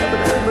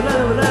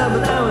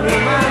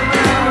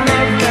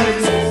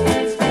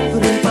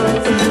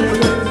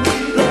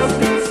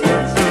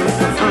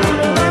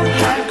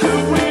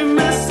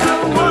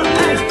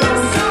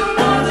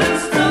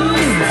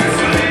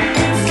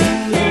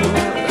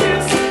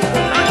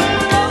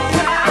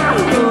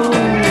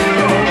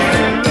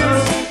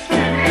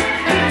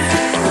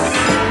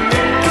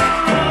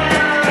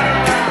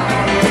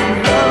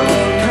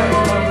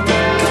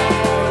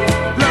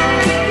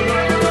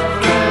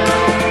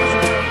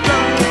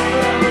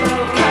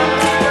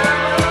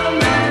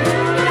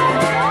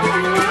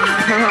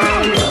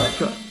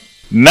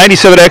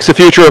97X, The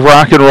Future of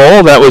Rock and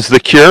Roll. That was The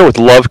Cure with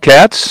Love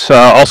Cats.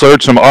 Also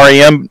heard some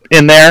REM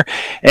in there.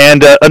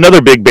 And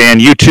another big band,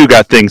 U2,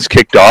 got things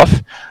kicked off.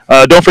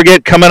 Don't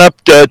forget, coming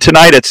up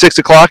tonight at 6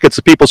 o'clock, it's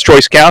the People's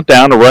Choice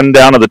Countdown, a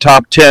rundown of the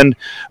top 10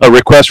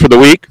 requests for the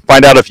week.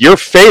 Find out if your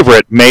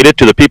favorite made it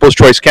to the People's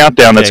Choice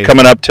Countdown that's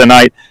coming up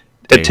tonight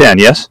at 10,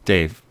 yes?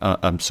 Dave,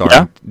 I'm sorry.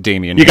 Yeah?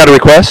 Damien. You got a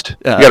request?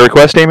 You got a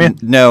request, Damien?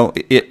 No.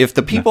 If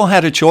the people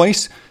had a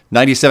choice,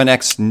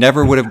 97X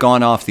never would have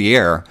gone off the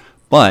air.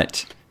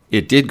 But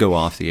it did go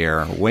off the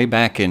air way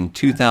back in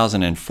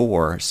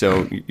 2004.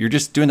 So you're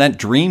just doing that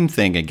dream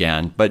thing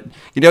again. But,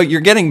 you're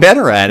getting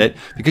better at it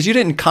because you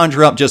didn't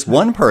conjure up just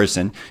one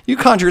person. You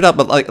conjured up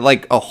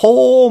like a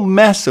whole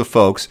mess of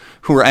folks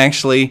who were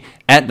actually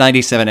at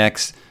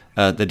 97X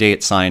the day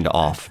it signed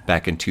off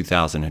back in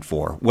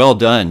 2004. Well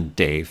done,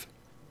 Dave.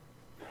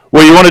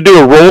 Well, you want to do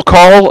a roll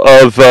call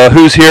of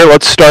who's here?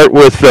 Let's start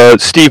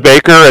with Steve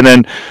Baker, and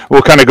then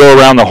we'll kind of go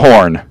around the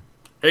horn.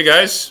 Hey,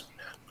 guys.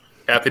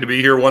 Happy to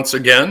be here once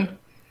again.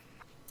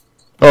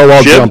 Oh,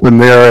 I'll jump in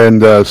there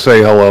and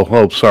say hello.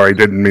 Oh, sorry,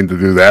 didn't mean to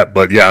do that.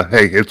 But yeah,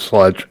 hey, it's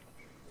Sludge.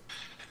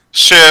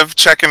 Shiv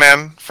checking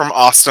in from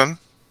Austin.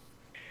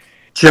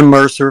 Jim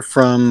Mercer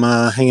from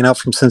hanging out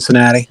from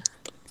Cincinnati.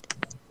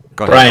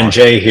 Brian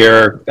J.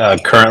 here,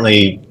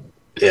 currently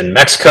in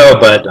Mexico,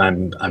 but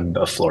I'm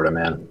a Florida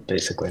man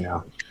basically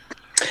now.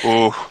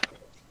 Ooh.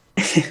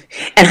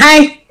 And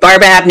hi,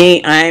 Barb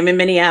Abney. I'm in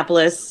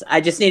Minneapolis.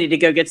 I just needed to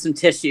go get some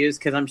tissues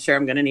because I'm sure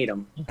I'm going to need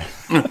them.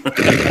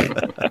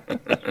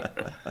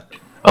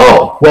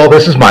 Oh, well,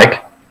 this is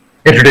Mike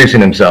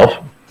introducing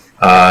himself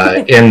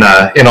in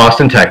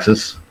Austin,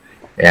 Texas.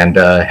 And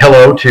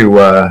hello to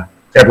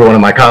every one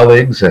of my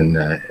colleagues and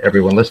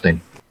everyone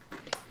listening.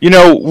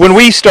 When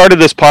we started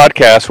this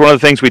podcast, one of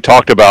the things we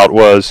talked about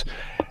was,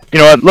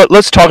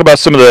 let's talk about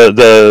some of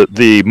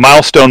the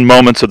milestone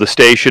moments of the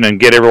station and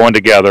get everyone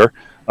together.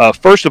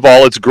 First of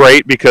all, it's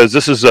great because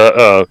this is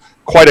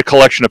quite a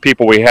collection of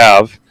people we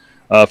have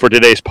for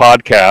today's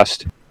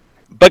podcast.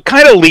 But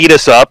kind of lead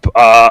us up.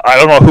 I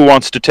don't know who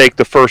wants to take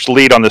the first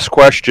lead on this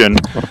question.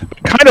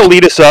 Kind of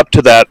lead us up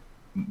to that,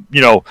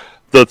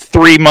 the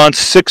 3 months,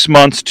 6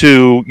 months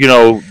to,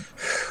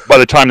 by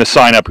the time the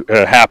sign up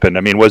happened.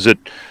 I mean, was it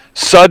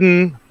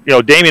sudden?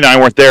 Damien and I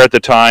weren't there at the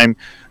time.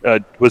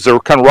 Was there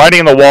kind of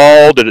writing on the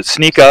wall? Did it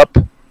sneak up?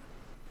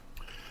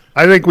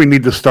 I think we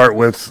need to start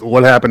with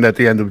what happened at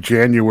the end of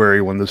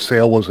January when the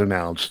sale was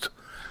announced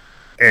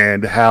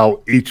and how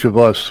each of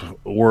us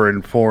were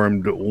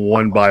informed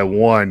one by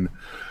one,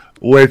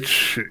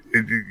 which,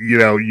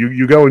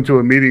 you go into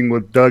a meeting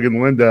with Doug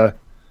and Linda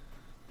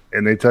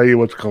and they tell you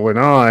what's going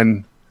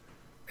on,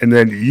 and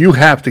then you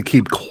have to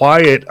keep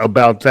quiet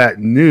about that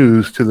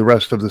news to the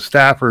rest of the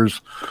staffers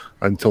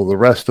until the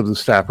rest of the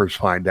staffers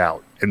find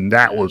out. And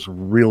that was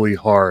really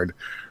hard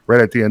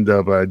right at the end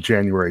of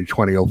January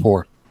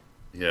 2004.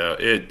 Yeah,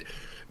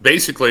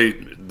 basically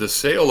the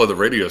sale of the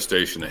radio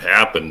station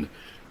happened.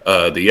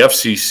 The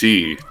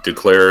FCC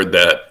declared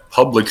that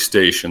public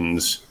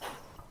stations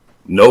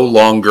no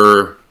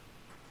longer,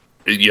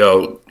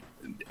 they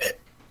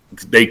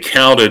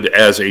counted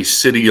as a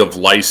city of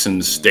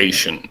licensed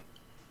station.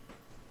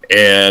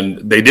 And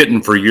they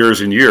didn't for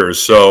years and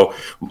years. So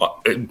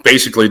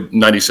basically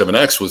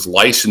 97X was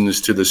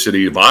licensed to the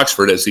city of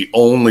Oxford as the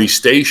only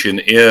station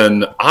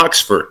in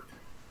Oxford.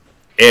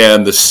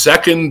 And the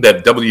second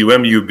that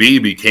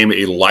WMUB became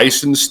a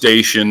licensed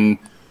station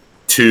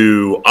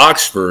to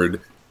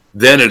Oxford,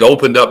 then it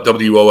opened up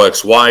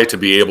WOXY to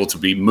be able to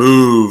be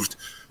moved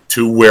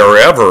to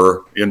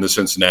wherever in the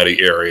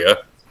Cincinnati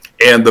area.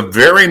 And the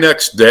very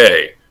next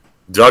day,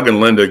 Doug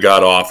and Linda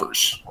got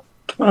offers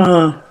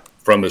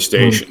from the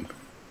station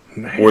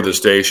or the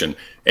station.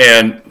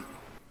 And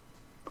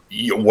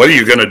what are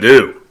you going to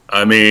do?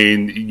 I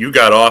mean, you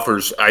got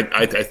offers,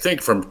 I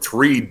think, from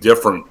 3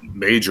 different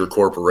major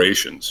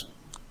corporations.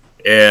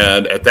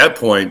 And at that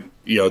point,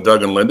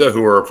 Doug and Linda,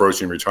 who are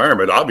approaching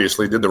retirement,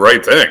 obviously did the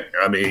right thing.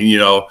 I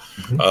mean,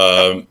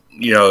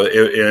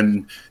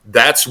 and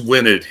that's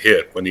when it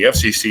hit. When the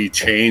FCC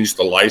changed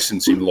the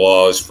licensing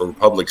laws for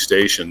public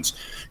stations,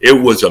 it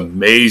was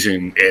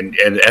amazing.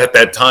 And at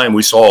that time,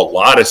 we saw a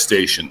lot of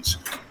stations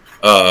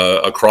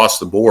across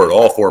the board,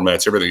 all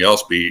formats, everything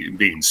else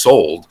being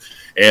sold.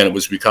 And it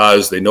was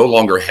because they no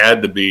longer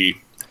had to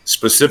be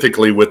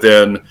specifically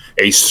within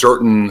a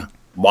certain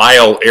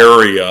mile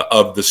area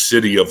of the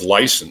city of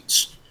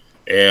license.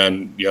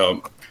 And,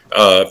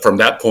 from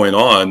that point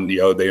on,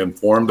 they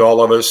informed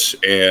all of us,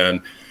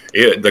 and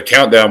the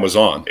countdown was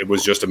on. It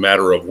was just a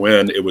matter of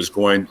when it was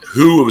going,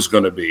 who it was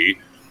going to be,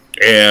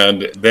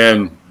 and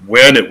then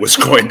when it was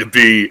going to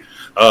be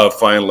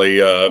finally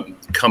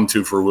come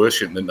to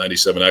fruition. That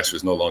 97X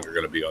was no longer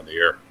going to be on the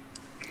air.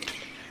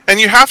 And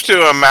you have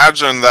to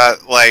imagine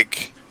that,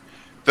 like,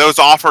 those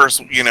offers,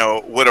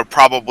 would have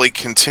probably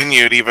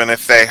continued even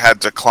if they had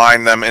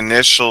declined them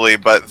initially.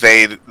 But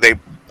they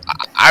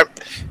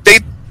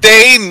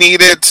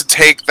needed to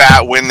take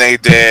that when they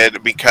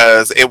did,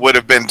 because it would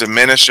have been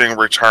diminishing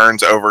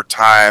returns over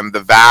time,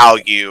 the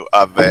value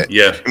of it.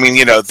 Yeah. I mean,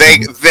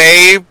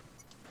 they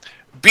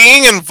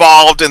being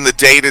involved in the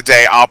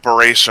day-to-day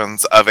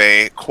operations of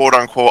a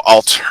quote-unquote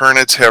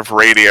alternative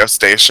radio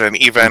station,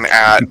 even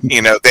at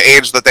the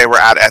age that they were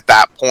at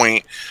that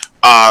point,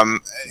 how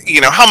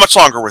much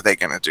longer were they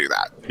going to do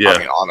that? Yeah. I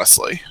mean,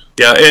 honestly.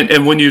 Yeah,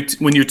 and when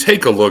you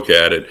take a look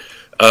at it,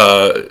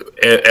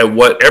 at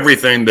what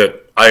everything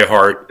that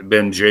iHeart,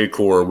 then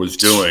Jacor, was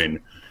doing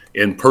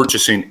in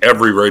purchasing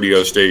every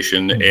radio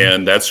station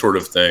and that sort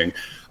of thing,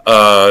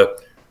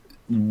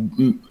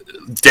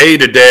 day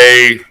to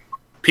day,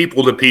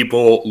 people to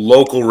people,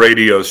 local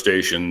radio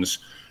stations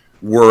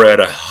were at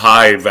a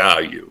high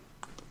value,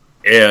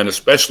 and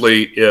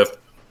especially if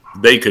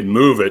they could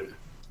move it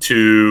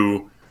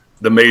to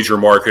the major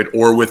market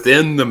or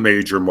within the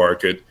major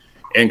market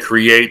and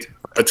create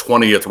a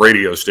 20th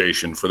radio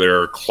station for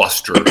their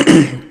cluster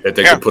that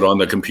they could put on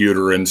the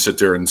computer and sit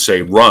there and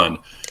say run.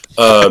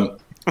 And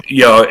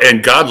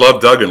God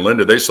love Doug and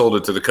Linda. They sold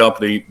it to the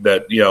company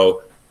that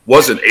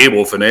wasn't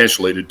able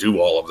financially to do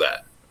all of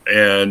that,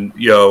 and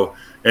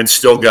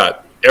still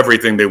got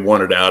everything they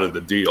wanted out of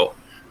the deal.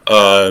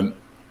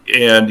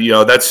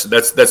 That's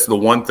the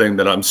one thing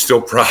that I'm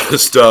still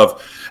proudest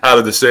of out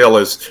of the sale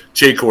is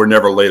Jacor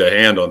never laid a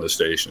hand on the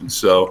station.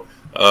 So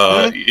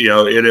and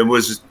it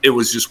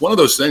was just one of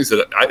those things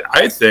that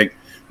I think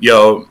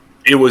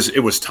it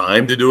was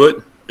time to do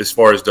it as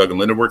far as Doug and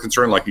Linda were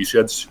concerned, like you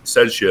said,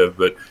 Shiv.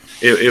 But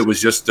it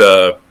was just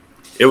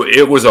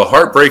it was a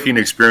heartbreaking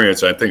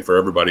experience, I think, for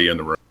everybody in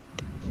the room.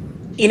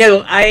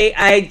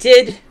 I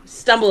did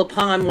stumble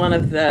upon one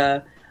of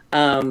the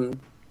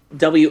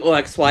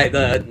WOXY,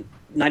 the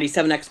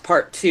 97X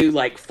Part 2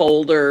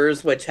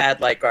 folders, which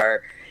had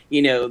our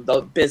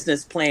the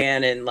business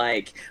plan and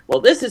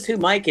this is who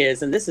Mike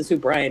is and this is who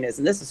Brian is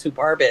and this is who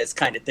Barb is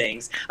kind of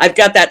things. I've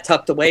got that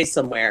tucked away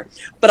somewhere,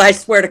 but I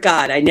swear to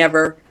God, I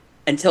never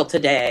until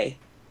today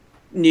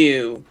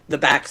knew the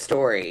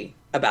backstory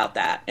about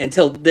that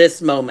until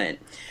this moment.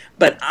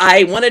 But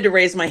I wanted to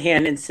raise my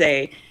hand and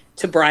say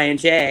to Brian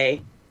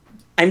J.,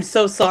 I'm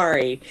so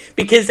sorry,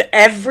 because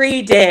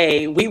every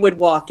day we would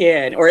walk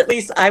in, or at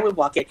least I would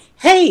walk in,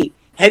 hey,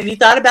 have you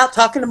thought about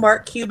talking to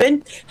Mark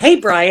Cuban? Hey,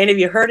 Brian, have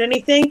you heard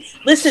anything?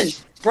 Listen,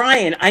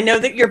 Brian, I know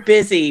that you're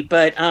busy,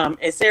 but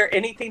is there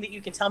anything that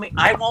you can tell me?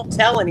 I won't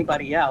tell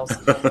anybody else.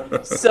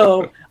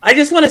 So I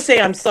just want to say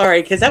I'm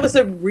sorry, because that was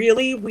a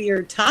really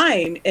weird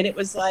time. And it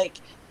was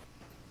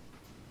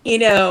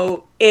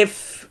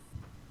if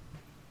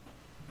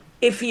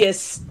you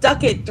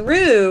stuck it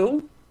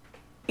through,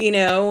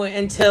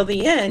 until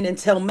the end,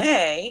 until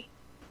May,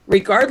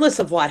 regardless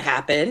of what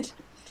happened,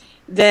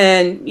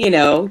 then,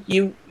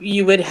 you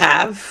would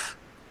have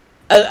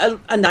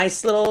a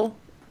nice little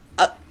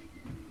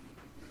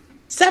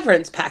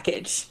severance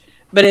package.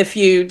 But if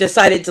you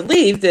decided to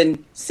leave,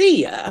 then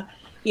see ya,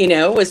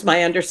 was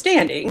my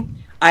understanding.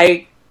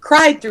 I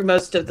cried through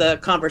most of the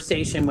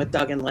conversation with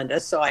Doug and Linda,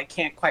 so I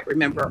can't quite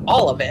remember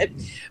all of it,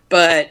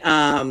 but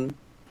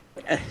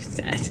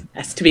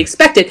that's to be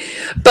expected.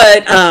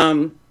 But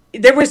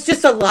there was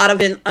just a lot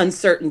of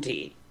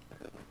uncertainty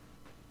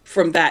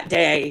from that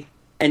day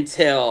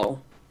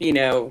until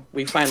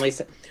we finally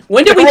said.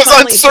 When did we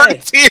finally say? There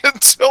was uncertainty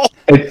until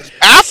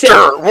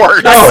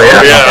afterwards.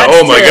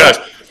 Oh my gosh!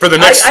 For the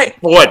next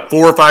 4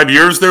 or 5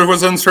 years, there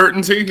was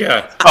uncertainty.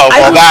 Yeah. Oh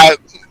well,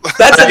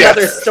 that's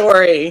another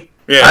story.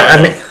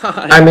 Yeah.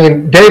 I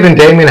mean, Dave and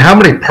Damien, how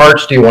many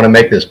parts do you want to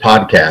make this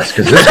podcast?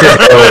 Because this could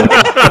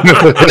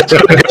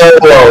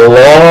go a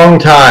long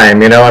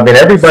time. I mean,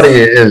 everybody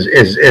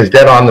is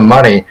dead on the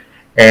money.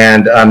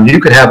 And you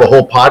could have a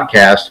whole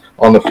podcast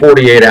on the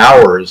 48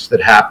 hours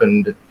that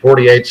happened,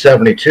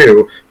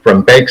 4872,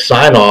 from Bake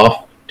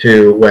sign-off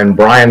to when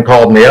Brian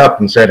called me up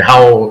and said,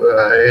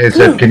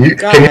 can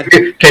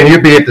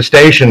you be at the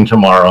station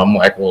tomorrow? I'm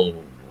like, well,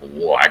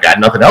 I got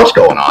nothing else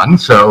going on.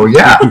 So,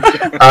 yeah.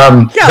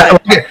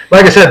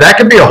 Like I said, that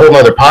could be a whole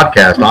other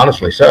podcast,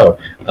 honestly. So,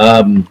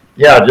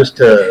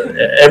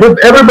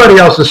 everybody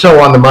else is so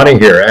on the money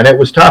here. And it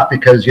was tough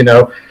because,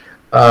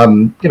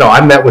 I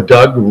met with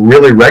Doug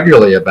really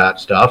regularly about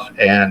stuff,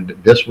 and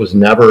this was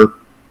never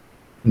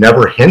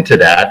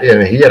hinted at.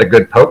 And he had a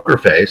good poker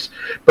face,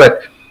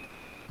 but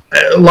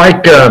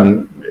like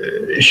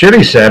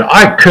Shitty said,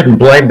 I couldn't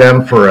blame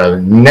them for a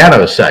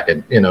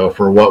nanosecond,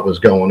 for what was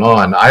going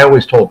on. I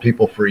always told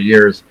people for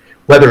years,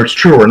 whether it's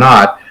true or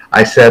not,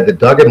 I said that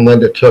Doug and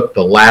Linda took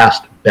the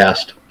last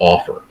best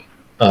offer,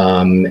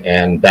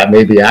 and that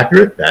may be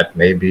accurate, that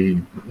may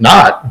be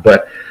not,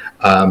 but.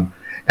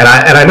 And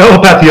I know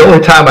about the only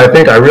time I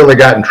think I really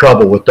got in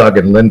trouble with Doug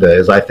and Linda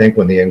is I think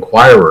when the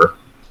Inquirer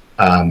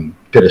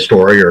did a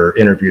story or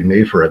interviewed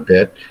me for a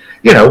bit.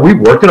 We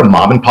worked at a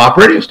mom and pop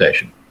radio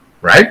station,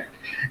 right?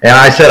 And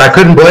I said I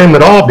couldn't blame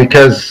it all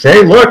because,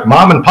 hey, look,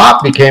 mom and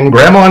pop became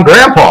grandma and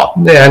grandpa,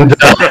 and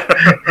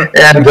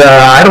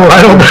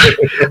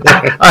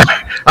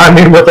I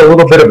mean with a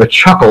little bit of a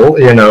chuckle,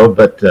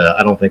 but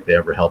I don't think they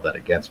ever held that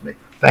against me.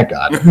 Thank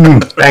God.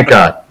 Thank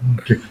God.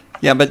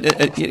 Yeah, but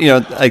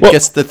I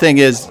guess the thing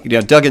is,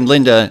 Doug and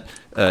Linda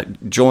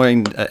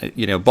joined,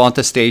 bought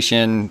the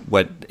station,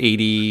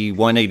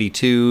 81,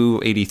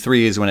 82,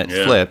 83 is when it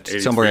flipped,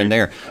 83. Somewhere in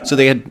there. So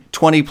they had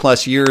 20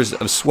 plus years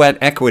of sweat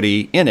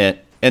equity in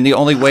it. And the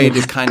only way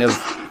to kind of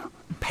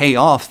pay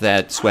off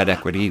that sweat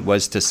equity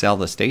was to sell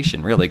the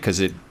station, really,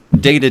 because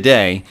day to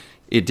day,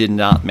 it did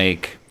not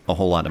make a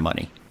whole lot of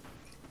money.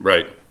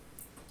 Right.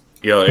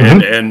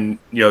 And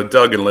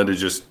Doug and Linda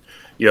just,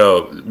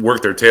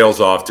 worked their tails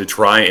off to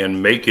try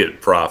and make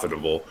it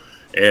profitable.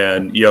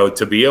 And,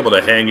 to be able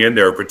to hang in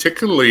there,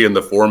 particularly in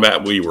the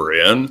format we were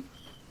in,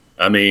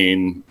 I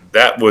mean,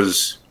 that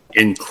was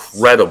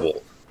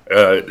incredible.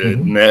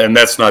 And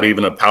that's not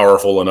even a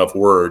powerful enough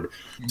word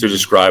to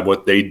describe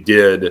what they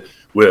did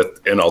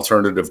with an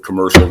alternative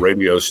commercial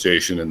radio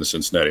station in the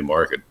Cincinnati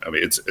market. I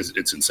mean,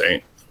 it's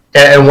insane.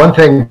 And one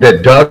thing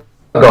that Doug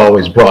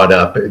always brought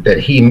up that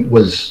he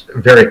was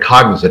very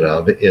cognizant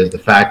of is the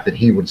fact that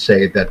he would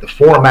say that the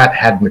format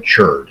had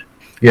matured.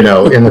 In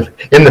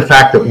the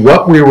fact that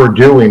what we were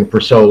doing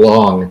for so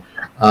long,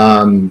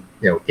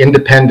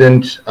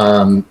 independent,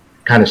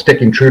 kind of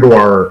sticking true to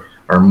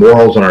our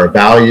morals and our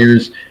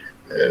values.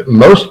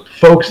 Most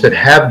folks that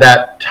have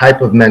that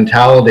type of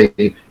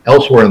mentality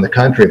elsewhere in the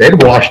country,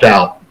 they've washed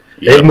out.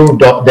 Yep.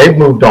 They've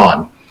moved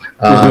on.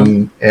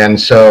 And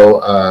so,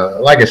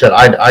 like I said,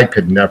 I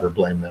could never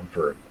blame them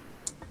for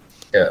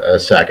a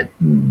second.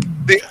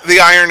 The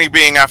irony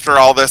being, after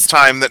all this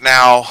time, that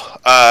now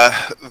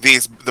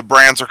the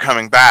brands are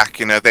coming back.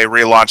 They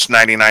relaunched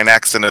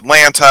 99X in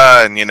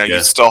Atlanta, and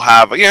you still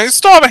have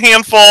a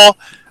handful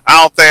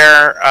out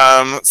there.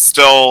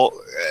 Still,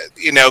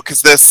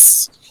 because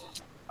this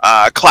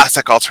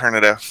classic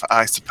alternative,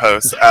 I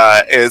suppose,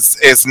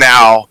 is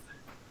now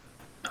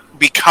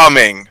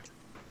becoming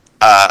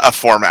a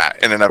format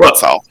in and of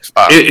itself.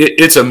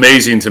 It's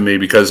amazing to me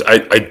because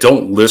I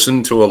don't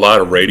listen to a lot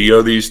of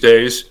radio these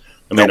days.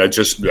 I mean,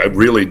 I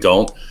really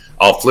don't.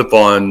 I'll flip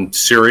on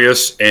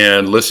Sirius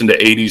and listen to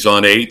 80s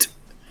on 8,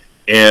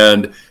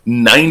 and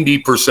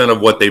 90%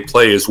 of what they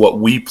play is what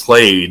we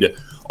played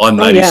on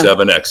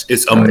 97X.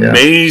 It's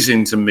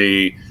amazing to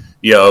me,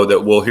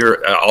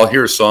 that I'll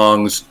hear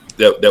songs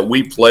that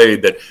we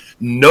played that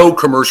no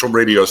commercial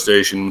radio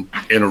station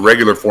in a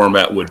regular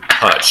format would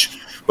touch.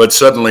 But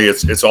suddenly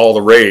it's all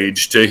the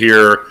rage to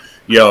hear,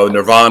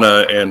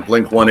 Nirvana and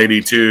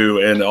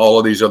Blink-182 and all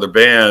of these other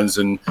bands,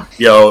 and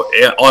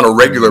on a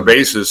regular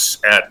basis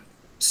at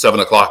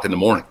 7:00 in the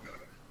morning.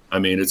 I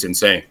mean, it's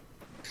insane.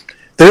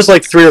 There's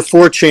like 3 or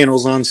 4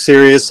 channels on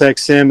Sirius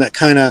XM that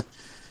kind of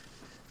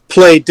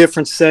play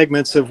different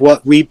segments of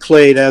what we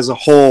played as a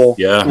whole.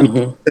 Yeah.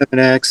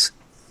 7X,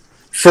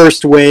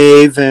 First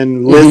Wave,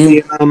 and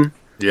Lithium.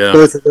 Yeah.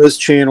 Both of those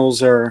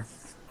channels are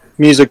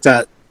music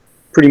that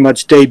pretty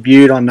much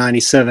debuted on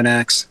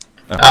 97X.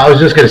 I was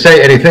just going to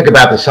say, and you think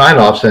about the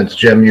sign-off, since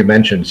Jim, you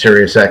mentioned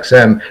Sirius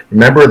XM.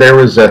 Remember, there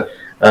was a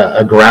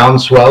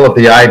groundswell of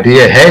the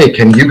idea, hey,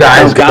 can you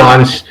guys go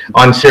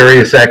on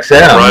Sirius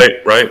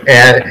XM? Right.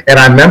 And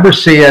I remember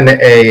seeing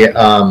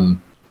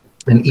an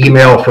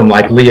email from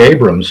like Lee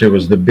Abrams, who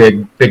was the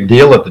big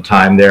deal at the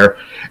time there.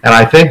 And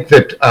I think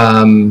that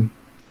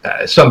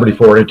somebody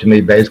forwarded to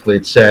me, basically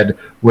it said,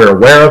 we're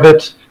aware of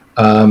it,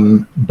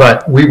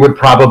 but we would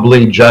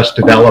probably just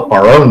develop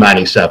our own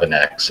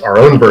 97X, our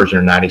own version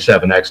of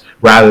 97X,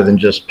 rather than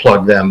just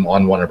plug them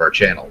on one of our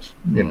channels,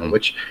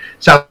 which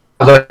sounds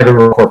like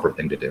a corporate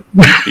thing to do.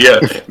 Yeah,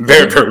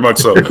 very, very much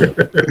so.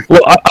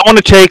 Well, I want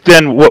to take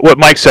then what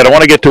Mike said. I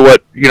want to get to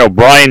what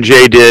Brian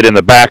J. did in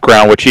the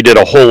background, which he did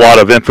a whole lot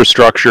of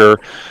infrastructure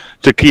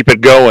to keep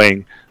it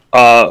going.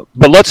 But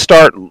let's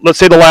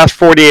say the last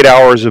 48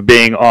 hours of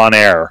being on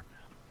air.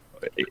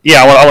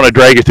 Yeah, I want to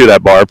drag you through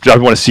that, Barb. I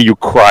want to see you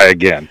cry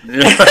again.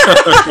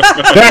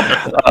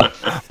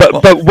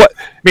 But what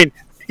I mean,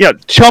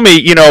 tell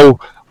me,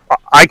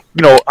 I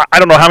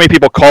don't know how many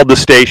people called the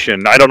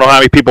station. I don't know how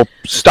many people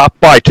stopped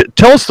by.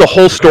 Tell us the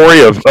whole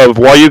story of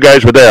while you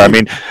guys were there. I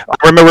mean,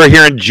 I remember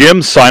hearing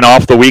Jim sign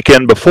off the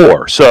weekend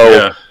before.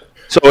 So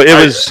it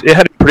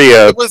had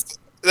there was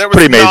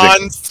pretty amazing.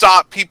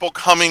 Non-stop people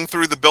coming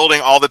through the building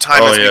all the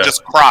time we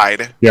just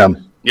cried. Yeah.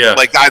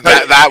 Like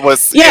that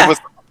was it was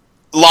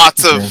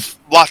lots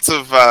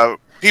of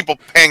people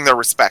paying their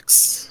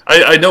respects.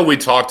 I know we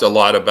talked a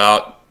lot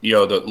about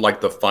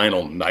the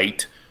final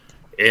night.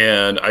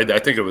 And I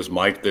think it was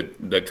Mike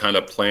that kind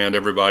of planned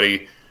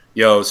everybody,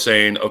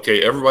 saying,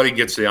 okay, everybody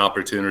gets the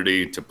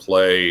opportunity to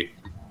play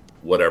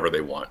whatever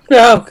they want.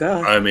 Oh,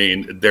 God. I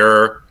mean,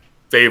 their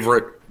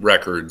favorite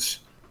records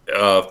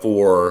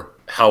for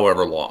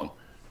however long.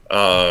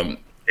 And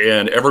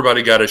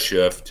everybody got a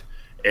shift.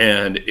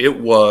 And it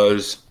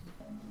was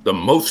the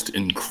most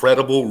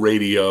incredible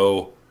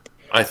radio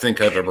I think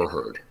I've ever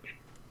heard.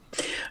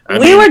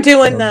 We were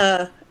doing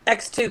the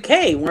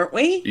X2K, weren't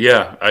we?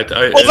 Yeah, that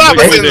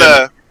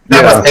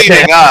was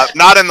leading up,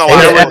 not in the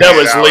last. That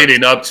was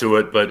leading up to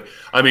it, but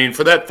I mean,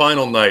 for that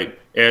final night,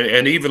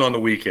 and even on the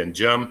weekend,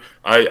 Jim,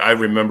 I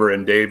remember,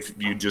 and Dave,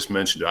 you just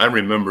mentioned it. I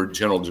remember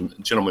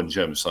Gentleman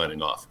Jim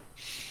signing off,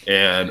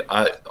 and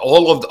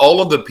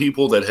all of the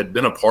people that had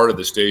been a part of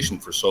the station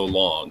for so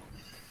long,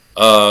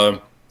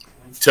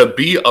 To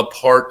be a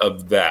part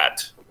of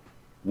that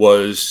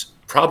was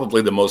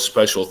probably the most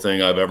special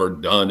thing I've ever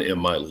done in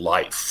my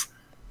life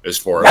as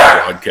far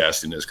as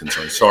broadcasting is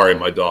concerned. Sorry,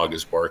 my dog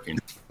is barking.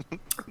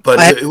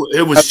 But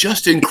it was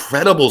just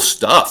incredible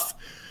stuff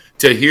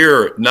to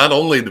hear not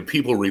only the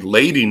people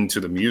relating to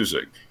the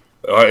music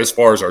as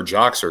far as our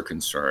jocks are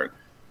concerned,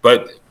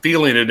 but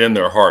feeling it in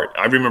their heart.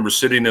 I remember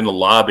sitting in the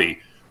lobby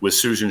with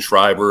Susan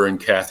Schreiber and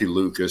Kathy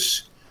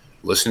Lucas,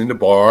 listening to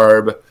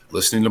Barb,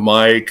 listening to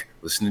Mike,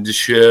 listening to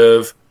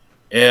Shiv,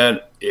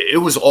 and it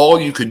was all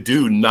you could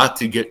do not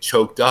to get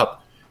choked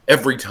up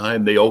every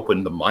time they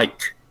opened the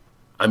mic.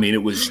 I mean,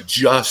 it was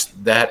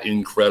just that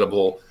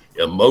incredible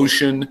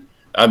emotion.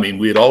 I mean,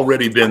 we had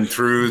already been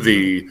through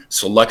the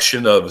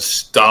selection of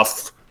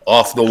stuff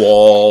off the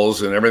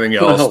walls and everything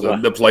else.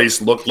 The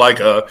place looked like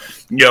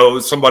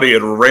somebody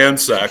had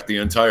ransacked the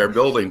entire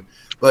building.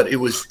 But it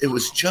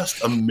was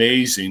just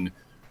amazing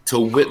to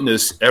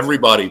witness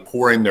everybody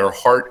pouring their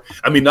heart.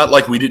 I mean, not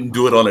like we didn't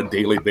do it on a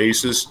daily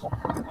basis,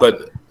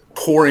 but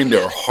pouring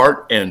their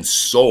heart and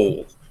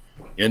soul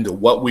into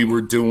what we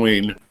were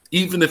doing,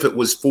 even if it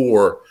was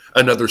for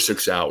another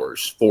 6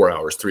 hours, 4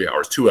 hours, 3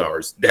 hours, 2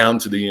 hours, down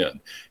to the end.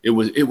 It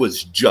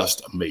was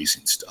just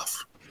amazing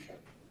stuff.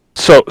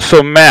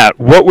 So Matt,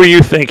 what were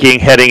you thinking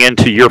heading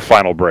into your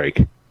final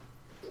break?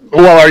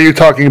 Well, are you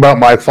talking about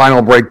my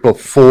final break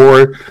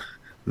before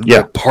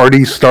the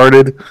party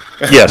started?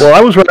 Yes. Well,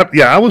 I was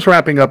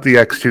wrapping up the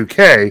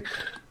X2K,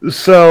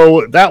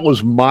 so that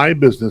was my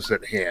business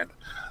at hand.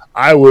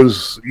 I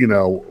was,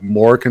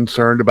 more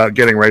concerned about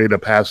getting ready to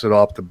pass it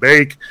off to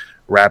Bake,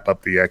 wrap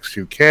up the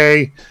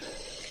X2K,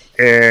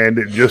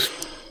 and just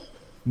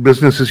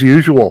business as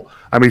usual.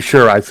 I mean,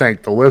 sure, I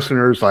thank the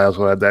listeners. I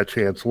also had that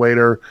chance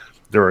later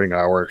during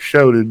our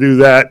show to do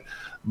that.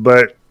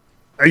 But,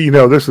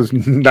 this is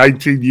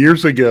 19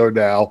 years ago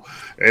now,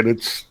 and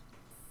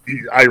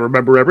I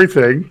remember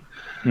everything.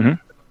 Mm-hmm.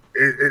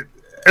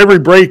 Every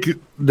break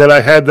that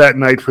I had that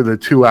night for the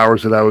 2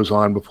 hours that I was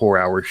on before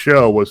our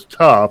show was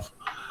tough,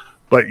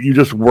 but you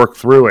just work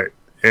through it.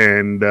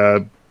 And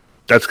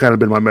that's kind of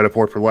been my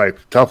metaphor for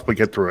life. Tough, but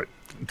get through it.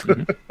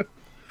 Mm-hmm.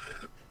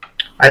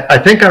 I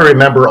think I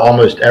remember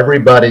almost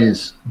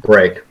everybody's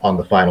break on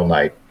the final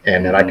night,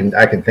 and then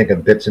I can think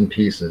of bits and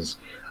pieces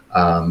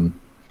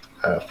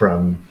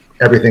from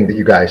everything that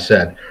you guys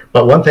said.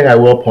 But one thing I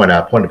will point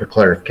out, point of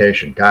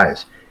clarification,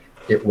 guys,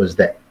 it was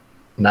the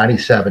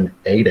 97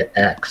 A to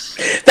X.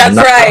 That's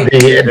right.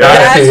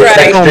 That's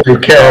right.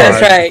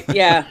 That's right.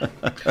 Yeah.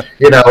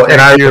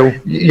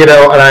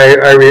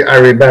 I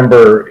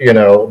remember,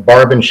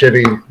 Barb and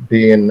Chivy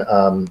being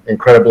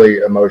incredibly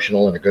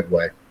emotional in a good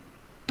way.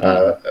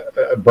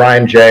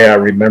 Brian J., I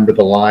remember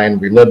the line,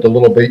 we lived a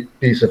little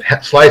piece of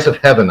slice of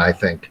heaven, I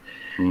think,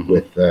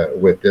 with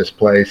this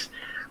place.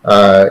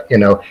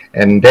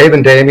 And Dave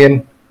and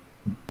Damien,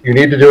 you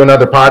need to do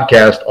another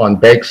podcast on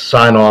Bake's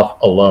sign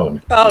off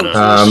alone. It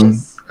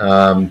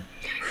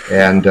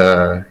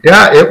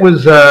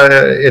was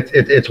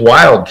it's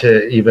wild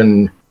to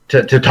even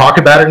to talk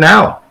about it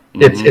now.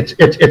 Mm-hmm.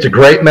 It's a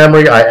great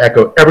memory. I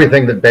echo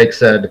everything that Bake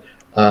said.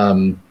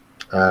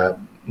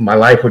 My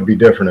life would be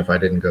different if I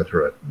didn't go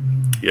through it.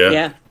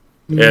 Yeah.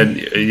 And,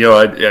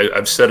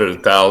 I've said it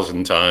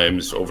 1,000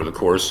 times over the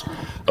course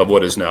of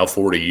what is now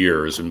 40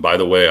 years. And by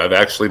the way, I've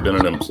actually been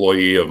an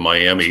employee of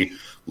Miami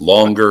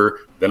longer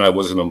than I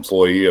was an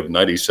employee of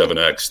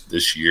 97X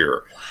this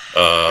year,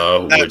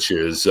 which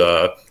is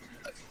a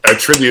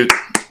tribute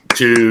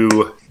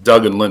to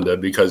Doug and Linda,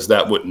 because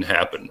that wouldn't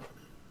happen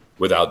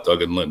without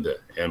Doug and Linda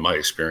and my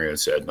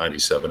experience at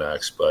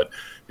 97X. But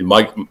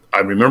Mike, I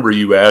remember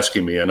you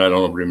asking me, and I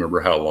don't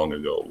remember how long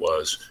ago it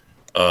was,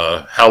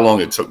 how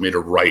long it took me to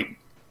write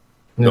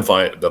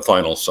the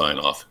final sign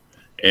off.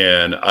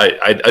 And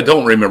I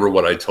don't remember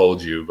what I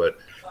told you, but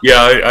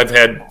I've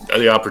had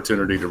the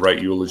opportunity to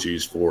write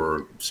eulogies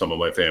for some of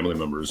my family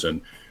members.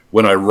 And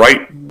when I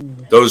write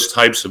those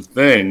types of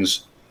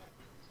things,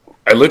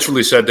 I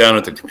literally sat down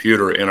at the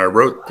computer and I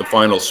wrote the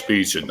final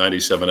speech at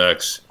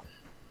 97X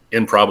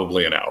in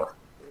probably an hour.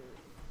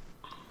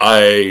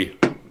 I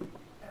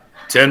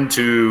tend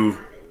to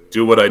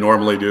do what I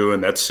normally do,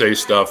 and that's say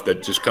stuff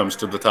that just comes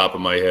to the top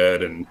of my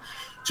head and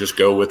just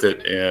go with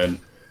it. And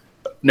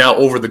now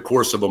over the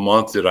course of a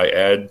month, did I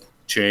add,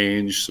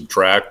 change,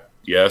 subtract?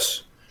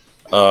 Yes.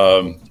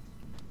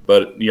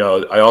 But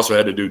I also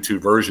had to do two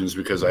versions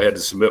because I had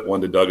to submit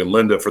one to Doug and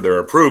Linda for their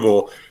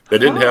approval that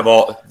didn't have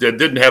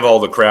all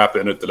the crap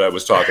in it that I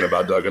was talking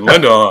about Doug and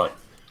Linda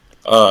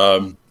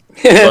on.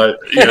 But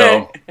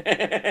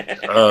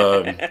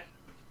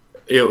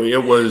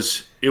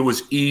it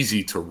was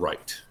easy to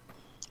write.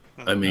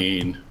 I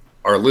mean,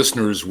 our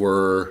listeners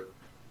were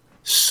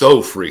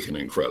so freaking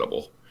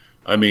incredible.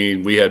 I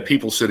mean, we had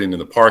people sitting in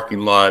the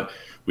parking lot.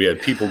 We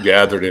had people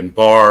gathered in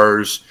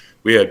bars.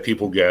 We had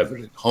people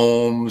gathered at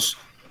homes,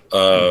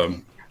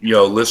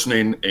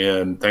 listening,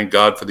 and thank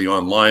God for the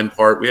online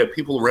part. We had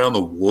people around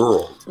the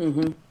world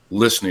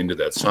listening to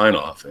that sign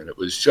off. And it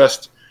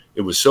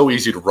was so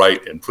easy to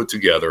write and put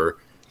together.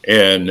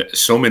 and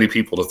so many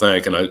people to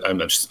thank. And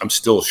I'm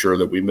still sure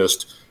that we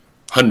missed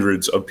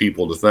hundreds of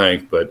people to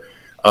thank, but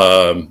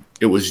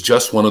it was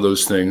just one of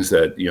those things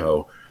that,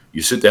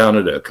 you sit down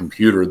at a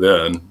computer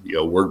then,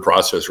 word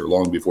processor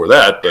long before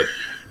that, but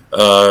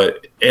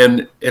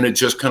and it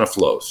just kind of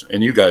flows.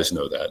 And you guys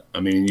know that. I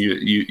mean,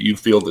 you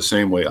feel the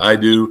same way I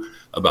do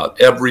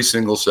about every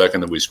single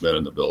second that we spend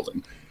in the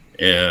building.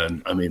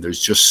 And I mean, there's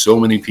just so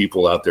many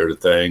people out there to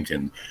thank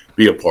and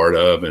be a part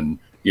of. And,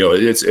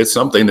 it's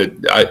something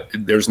that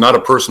there's not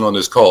a person on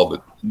this call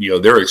that,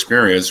 their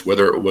experience,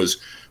 whether it was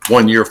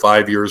 1 year,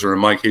 5 years, or in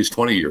my case,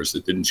 20 years,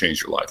 that didn't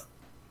change your life.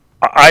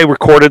 I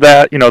recorded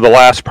that, the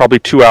last probably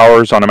 2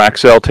 hours on a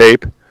Maxell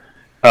tape.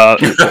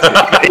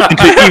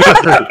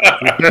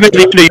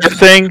 Into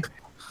thing,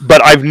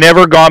 but I've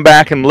never gone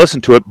back and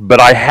listened to it, but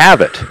I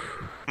have it.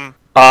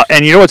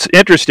 And what's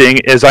interesting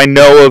is I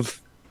know of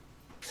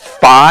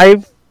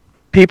 5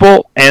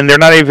 people, and they're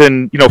not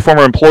even,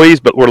 former employees,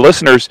 but were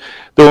listeners,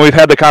 that when we've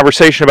had the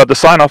conversation about the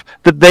sign-off,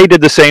 that they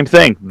did the same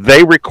thing.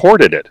 They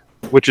recorded it,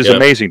 which is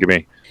amazing to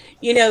me.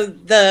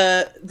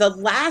 The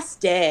last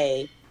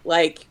day,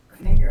 like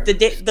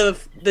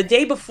the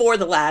day before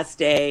the last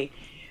day,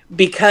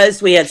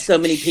 because we had so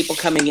many people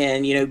coming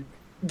in,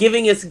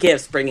 giving us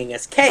gifts, bringing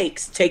us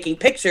cakes, taking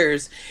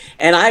pictures,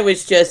 and I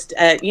was just,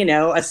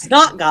 a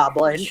snot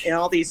goblin in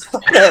all these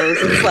photos.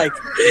 It's like,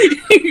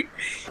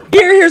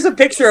 here's a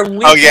picture of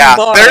Weeping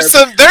Barb.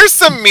 There's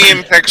some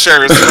meme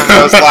pictures from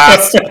those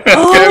last,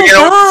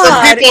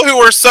 from people who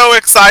were so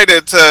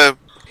excited to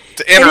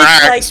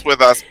interact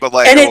with us, but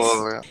and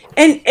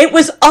it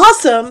was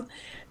awesome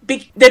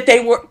that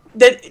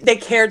they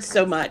cared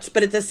so much,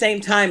 but at the same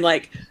time,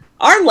 like,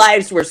 our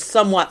lives were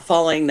somewhat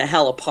falling the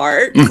hell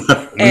apart.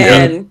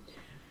 And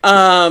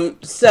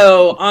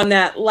so on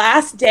that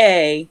last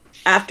day,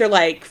 after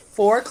like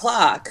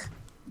 4:00,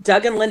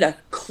 Doug and Linda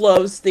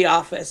closed the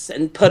office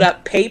and put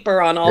up paper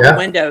on all the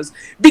windows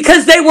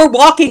because they were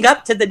walking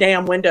up to the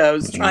damn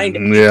windows trying to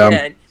get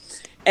in.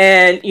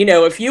 And,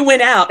 if you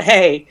went out,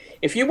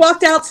 if you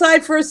walked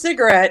outside for a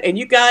cigarette and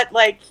you got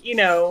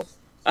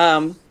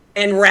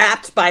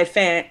enwrapped by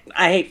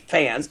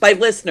by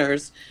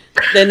listeners,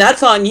 then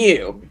that's on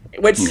you.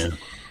 Which,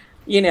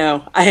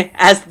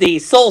 as the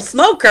sole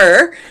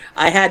smoker,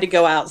 I had to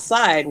go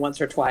outside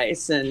once or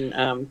twice,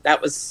 and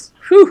that was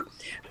whew.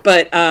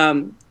 But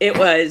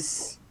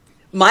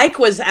Mike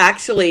was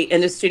actually in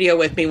the studio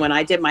with me when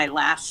I did my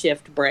last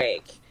shift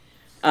break.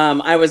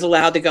 I was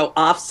allowed to go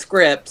off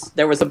script.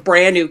 There was a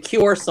brand new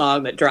Cure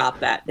song that dropped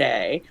that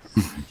day.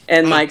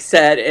 And Mike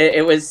said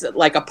it was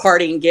like a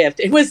parting gift.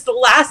 It was the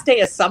last day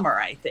of summer,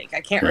 I think.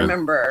 I can't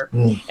remember.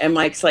 And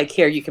Mike's like,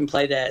 here, you can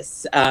play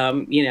this,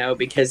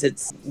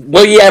 because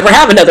will you ever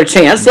have another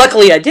chance?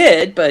 Luckily I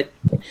did, but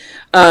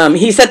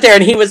he sat there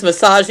and he was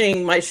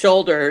massaging my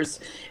shoulders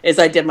as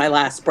I did my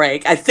last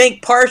break. I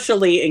think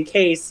partially in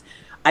case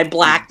I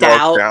blacked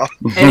out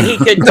and he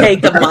could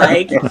take the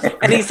mic,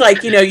 and he's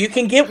like, you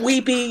can get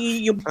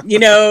weepy,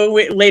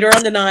 later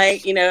on the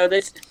night,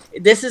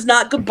 this is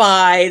not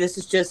goodbye. This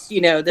is just,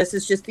 this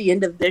is just the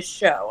end of this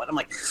show. And I'm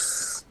like,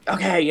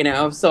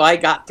 okay, so I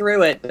got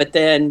through it, but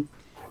then,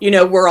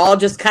 we're all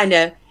just kind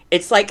of,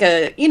 it's like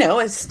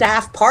a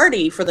staff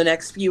party for the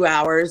next few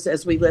hours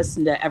as we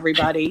listen to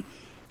everybody.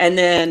 And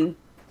then,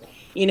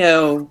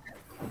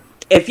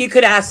 if you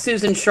could ask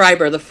Susan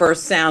Schreiber the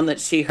first sound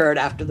that she heard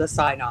after the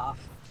sign off,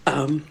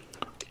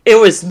 it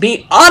was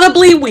me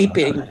audibly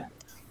weeping.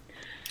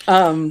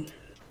 I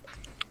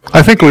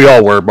think we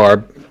all were,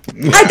 Barb.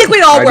 I think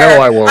we all were.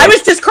 I know I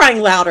was just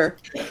crying louder.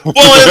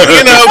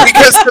 Well,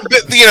 because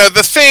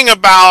the thing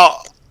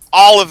about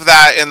all of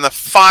that in the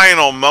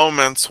final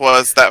moments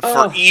was that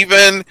for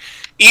even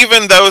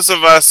those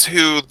of us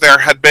who there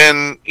had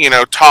been,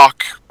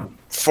 talk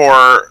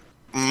for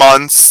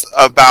months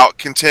about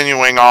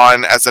continuing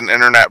on as an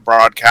internet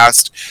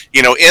broadcast,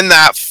 in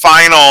that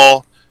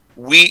final,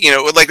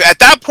 at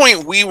that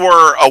point we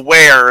were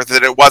aware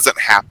that it wasn't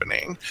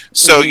happening.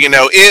 So,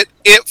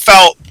 it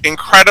felt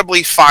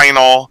incredibly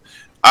final,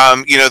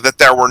 that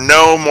there were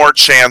no more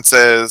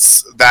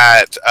chances,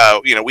 that,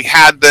 we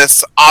had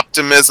this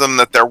optimism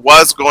that there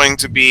was going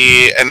to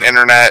be an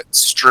internet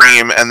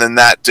stream, and then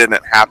that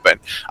didn't happen.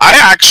 I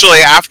actually,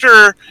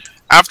 after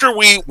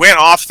we went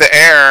off the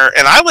air,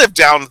 and I lived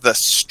down the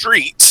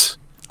street,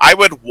 I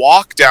would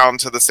walk down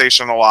to the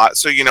station a lot.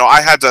 So,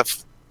 I had to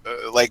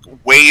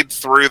wade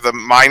through the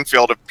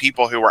minefield of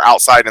people who were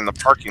outside in the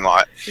parking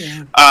lot.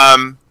 Yeah.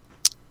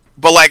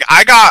 But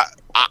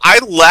I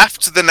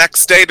left the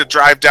next day to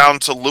drive down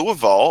to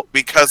Louisville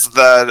because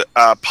the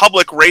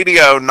public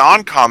radio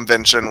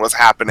non-convention was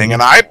happening,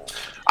 and I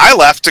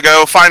left to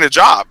go find a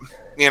job.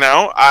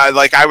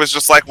 I was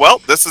just like, well,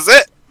 this is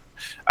it.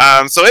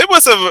 So it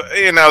was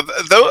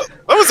that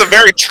was a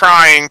very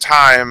trying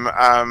time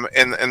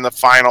in the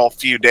final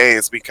few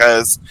days,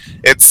 because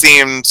it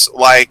seemed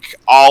like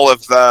all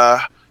of the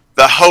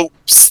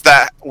hopes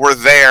that were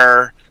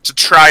there to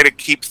try to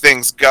keep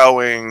things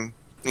going,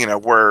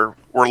 were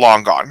were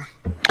long gone.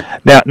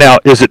 Now,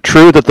 is it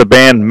true that the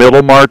band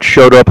Middlemarch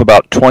showed up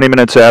about 20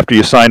 minutes after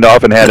you signed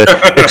off and had an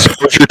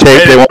exposure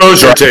tape?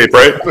 Exposure tape,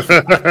 right?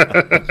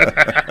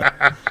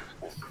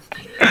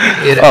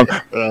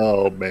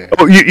 Oh man!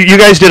 Oh, you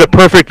guys did a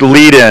perfect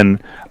lead-in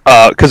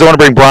because I want to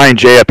bring Brian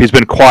J up. He's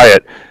been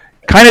quiet.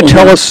 Kind of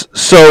tell us.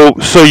 So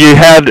you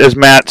had, as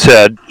Matt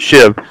said,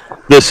 Shiv,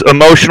 this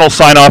emotional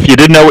sign-off. You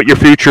didn't know what your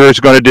future is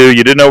going to do.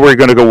 You didn't know where you're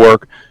going to go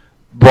work.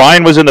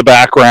 Brian was in the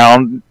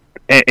background,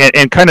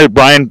 and kind of,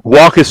 Brian,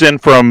 walk us in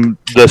from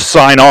the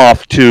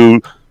sign-off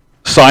to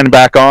sign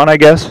back on, I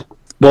guess.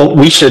 Well,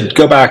 we should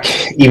go back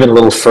even a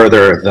little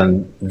further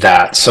than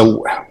that.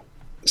 So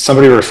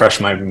somebody refresh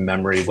my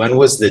memory. When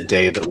was the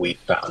day that we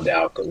found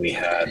out that we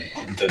had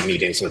the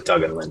meetings with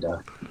Doug and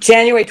Linda?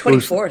 January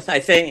 24th, I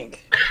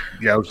think.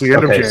 Yeah, it was the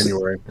end of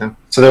January.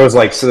 So there was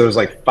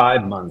like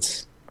 5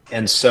 months.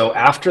 And so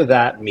after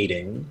that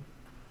meeting,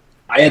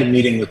 I had a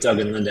meeting with Doug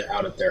and Linda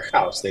out at their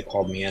house. They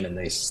called me in and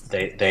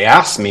they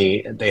asked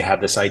me, they had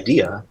this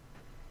idea.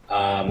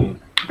 And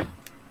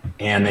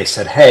they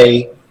said,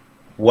 hey,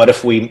 what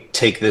if we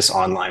take this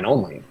online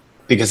only?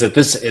 Because at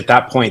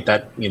that point,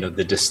 that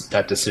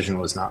that decision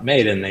was not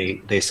made, and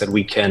they said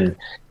we can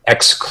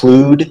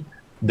exclude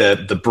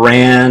the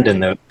brand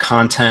and the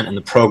content and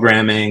the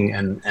programming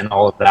and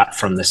all of that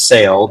from the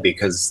sale,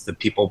 because the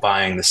people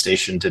buying the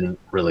station didn't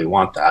really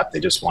want that. They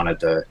just wanted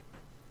the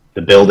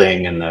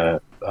building and the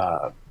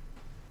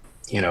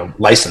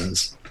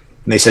license.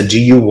 And they said, do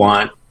you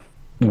want?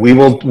 We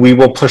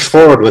will push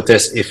forward with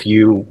this if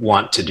you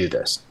want to do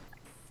this.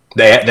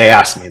 They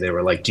asked me, they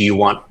were like, do you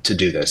want to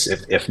do this?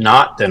 If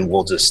not, then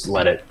we'll just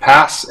let it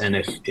pass. And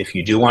if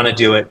you do want to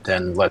do it,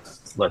 then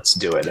let's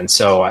do it. And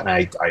so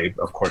I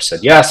of course said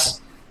yes.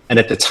 And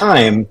at the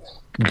time,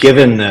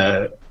 given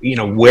the,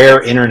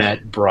 where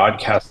internet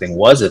broadcasting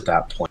was at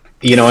that point,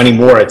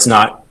 anymore, it's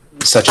not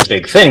such a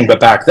big thing, but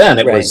back then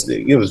it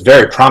was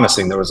very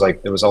promising. There was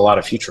a lot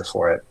of future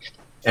for it.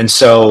 And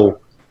so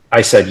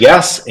I said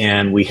yes,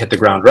 and we hit the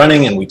ground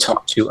running, and we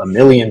talked to 1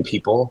 million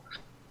people.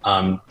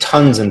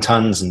 Tons and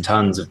tons and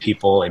tons of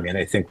people. I mean,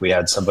 I think we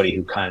had somebody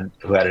who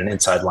had an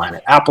inside line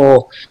at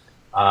Apple.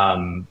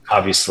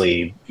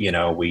 Obviously,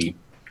 we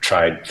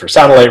tried for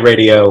satellite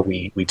radio.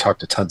 We talked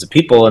to tons of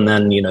people, and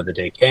then the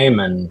day came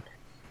and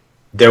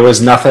there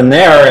was nothing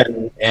there.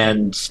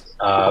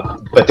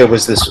 But there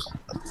was this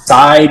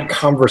side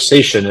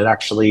conversation. It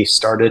actually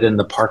started in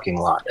the parking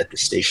lot at the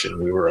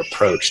station. We were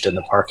approached in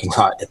the parking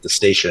lot at the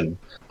station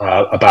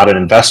about an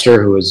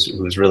investor who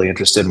was really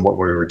interested in what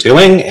we were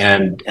doing,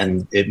 and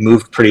it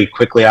moved pretty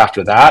quickly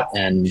after that,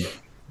 and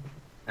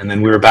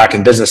then we were back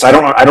in business. I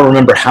don't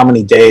remember how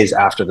many days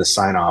after the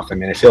sign off. I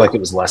mean, I feel like it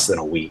was less than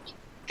a week.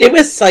 It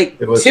was 2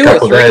 or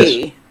 3.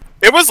 Days.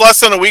 It was less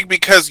than a week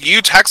because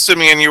you texted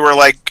me and you were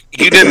like,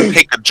 you didn't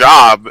take a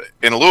job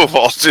in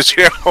Louisville, did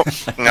you?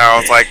 And I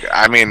was like,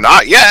 I mean,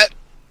 not yet.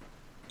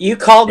 You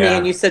called me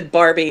and you said,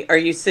 Barbie, are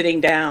you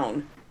sitting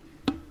down?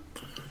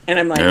 And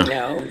I'm like,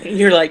 no. And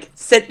you're like,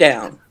 sit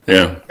down.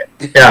 Yeah.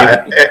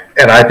 Yeah,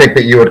 and I think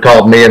that you had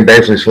called me and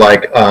basically was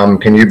like,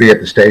 can you be at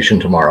the station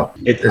tomorrow?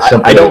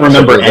 I don't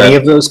remember any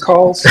of those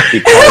calls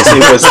because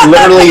it was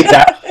literally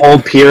that whole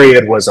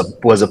period was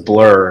a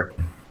blur.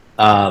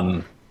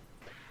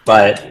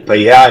 But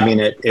yeah, I mean,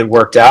 it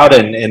worked out,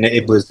 and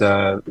it was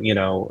a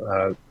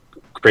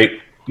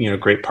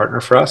great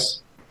partner for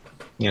us.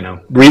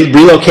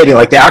 Relocating,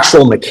 like the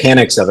actual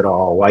mechanics of it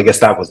all. Well, I guess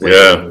that was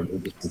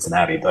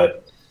Cincinnati,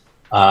 but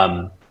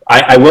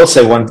I will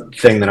say one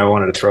thing that I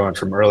wanted to throw in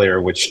from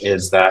earlier, which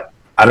is that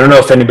I don't know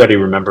if anybody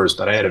remembers,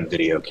 but I had a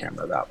video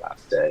camera that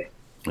last day.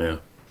 Yeah,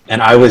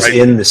 and I was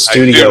in the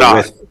studio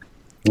with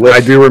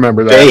I do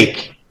remember that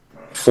Bake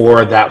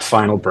for that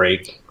final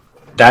break.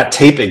 That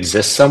tape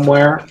exists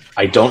somewhere.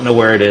 I don't know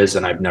where it is,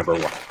 and I've never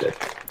watched it.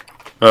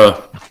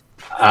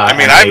 I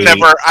mean,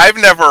 I've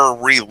never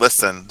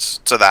re-listened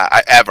to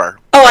that ever.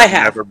 Oh, I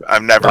have.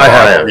 I've never. I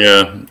have.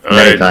 Yeah,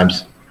 many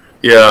times.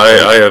 Yeah,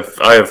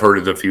 I have heard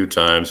it a few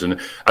times, and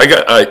I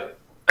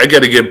got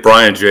to give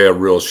Brian J a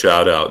real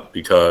shout out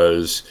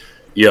because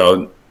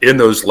in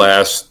those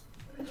last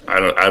I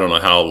don't know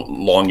how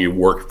long you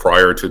worked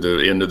prior to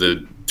the end of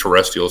the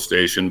terrestrial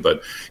station,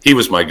 but he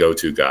was my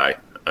go-to guy.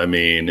 I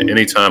mean,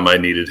 anytime I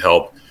needed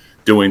help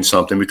doing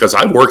something, because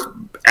I worked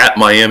at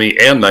Miami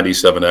and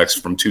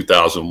 97X from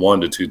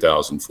 2001 to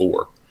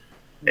 2004.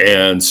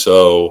 And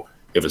so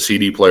if a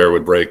CD player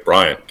would break,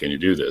 Brian, can you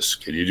do this?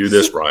 Can you do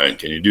this, Brian?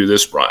 Can you do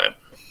this, Brian?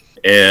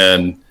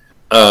 And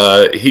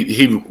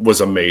he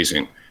was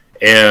amazing.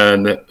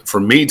 And for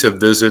me to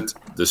visit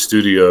the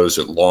studios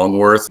at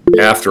Longworth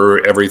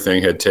after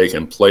everything had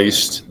taken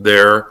place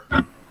there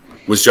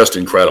was just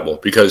incredible,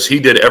 because he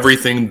did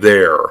everything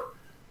there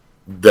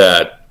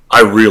that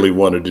I really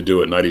wanted to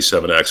do at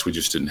 97X. We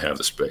just didn't have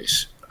the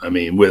space. I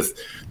mean, with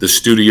the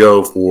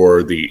studio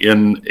for the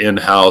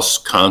in-house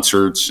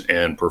concerts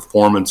and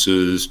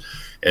performances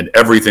and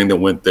everything that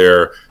went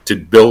there to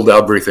build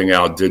everything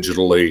out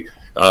digitally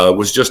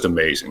was just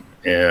amazing.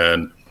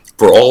 And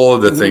for all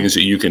of the things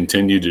that you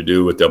continue to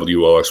do with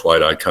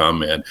WOXY.com,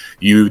 man.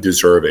 You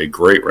deserve a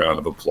great round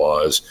of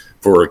applause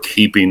for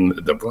keeping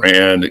the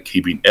brand,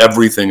 keeping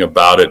everything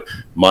about it.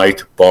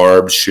 Mike,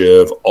 Barb,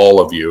 Shiv,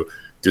 all of you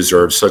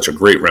deserve such a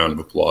great round of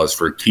applause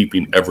for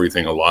keeping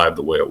everything alive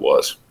the way it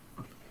was.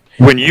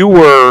 When you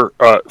were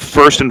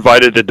first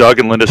invited to Doug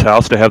and Linda's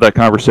house to have that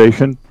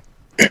conversation,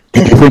 did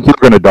you think you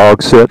were going to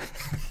dog sit?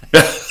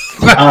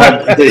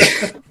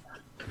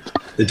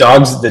 The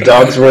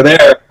dogs were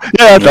there.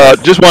 Yeah,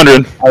 just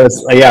wondering.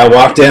 I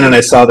walked in and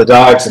I saw the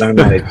dogs, and I'm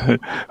like,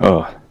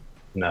 oh,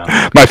 no.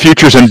 My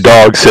future's in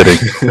dog sitting.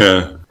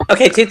 Yeah.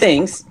 Okay, two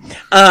things.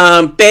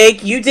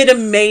 Big, you did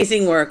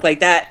amazing work. Like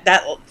that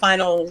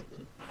final,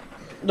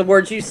 the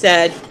words you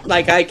said,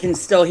 like I can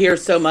still hear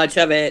so much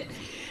of it,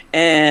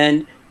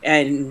 and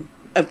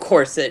of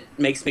course it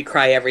makes me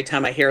cry every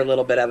time I hear a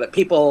little bit of it.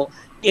 People,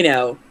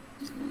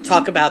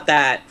 talk about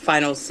that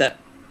final set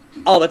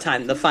all the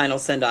time, the final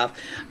send-off.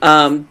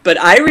 But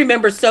I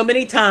remember so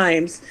many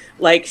times,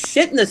 like,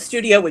 shit in the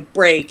studio with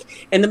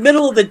Break. In the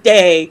middle of the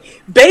day,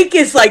 Bake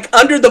is, like,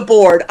 under the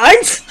board.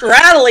 I'm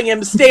straddling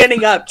him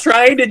standing up,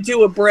 trying to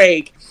do a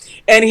break.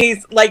 And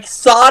he's, like,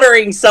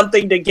 soldering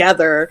something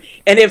together.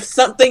 And if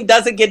something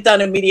doesn't get done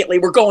immediately,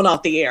 we're going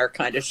off the air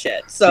kind of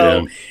shit.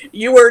 So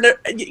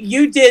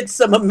you did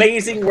some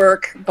amazing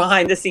work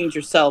behind the scenes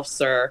yourself,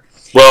 sir.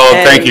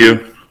 Well, thank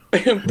you.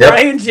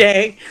 Brian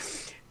J.,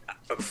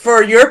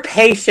 for your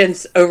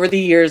patience over the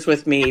years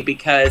with me,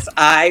 because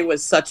I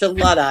was such a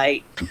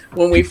Luddite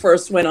when we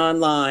first went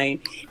online.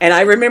 And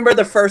I remember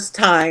the first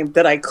time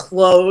that I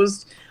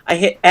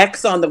hit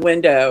X on the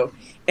window,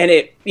 and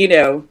it,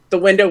 the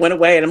window went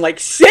away, and I'm like,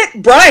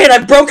 shit, Brian,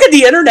 I've broken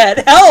the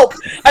internet. Help.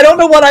 I don't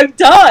know what I've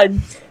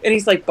done. And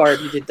he's like, Barb,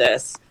 you did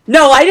this.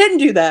 No, I didn't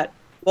do that.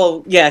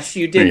 Well, yes,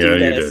 you did do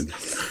this. You did.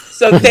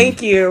 So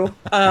thank you.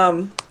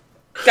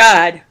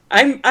 God,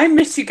 I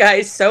miss you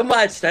guys so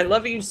much. I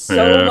love you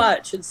so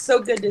much. It's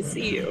so good to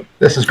see you.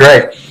 This is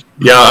great.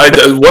 Yeah,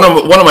 one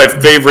of my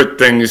favorite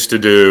things to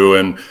do,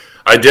 and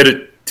I did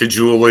it to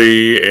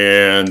Julie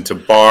and to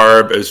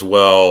Barb as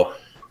well.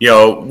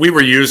 We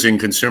were using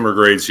consumer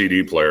grade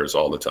CD players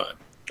all the time.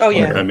 Oh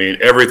yeah. I mean,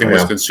 everything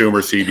was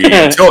consumer CD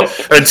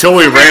until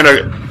we ran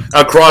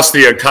across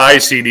the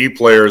Akai CD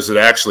players that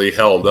actually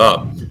held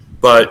up.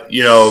 But,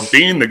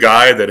 being the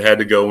guy that had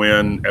to go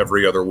in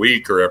every other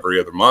week or every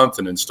other month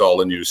and install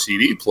a new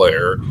CD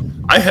player,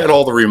 I had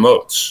all the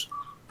remotes.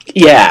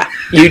 Yeah,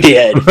 you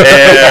did.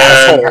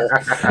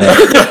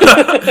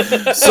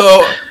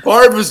 So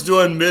Barb was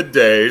doing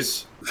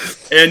middays,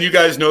 and you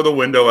guys know the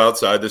window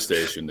outside the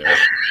station there,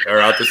 or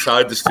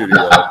outside the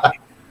studio.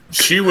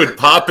 She would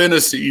pop in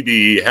a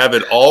CD, have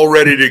it all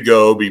ready to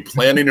go, be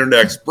planning her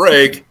next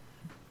break.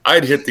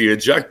 I'd hit the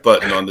eject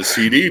button on the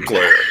CD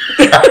player.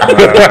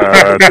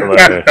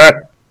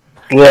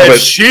 And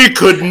she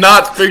could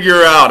not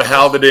figure out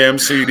how the damn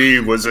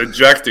CD was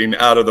ejecting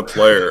out of the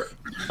player.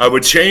 I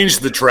would change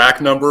the track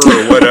number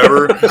or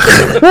whatever.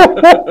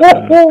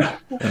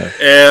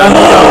 And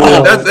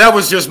that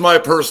was just my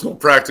personal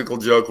practical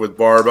joke with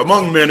Barb,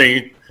 among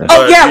many.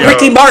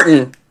 Ricky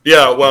Martin.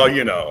 Yeah, well,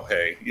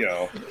 I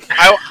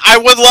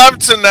would love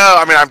to know.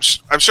 I mean,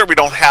 I'm sure we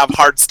don't have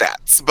hard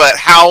stats, but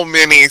how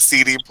many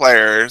CD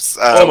players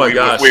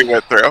we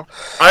went through?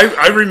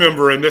 I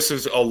remember, and this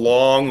is a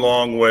long,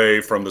 long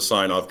way from the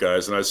sign-off,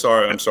 guys, and I'm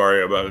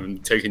sorry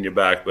about taking you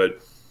back, but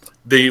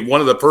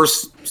one of the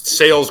first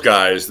sales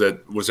guys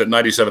that was at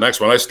 97X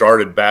when I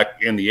started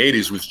back in the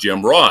 80s was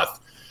Jim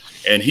Roth,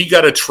 and he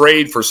got a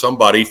trade for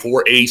somebody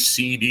for a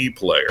CD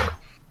player.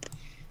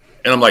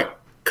 And I'm like,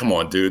 come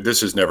on, dude,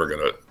 this is never going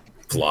to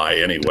fly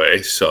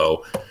anyway.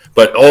 So,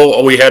 but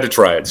we had to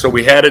try it. So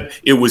we had it.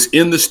 It was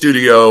in the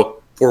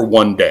studio for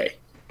one day.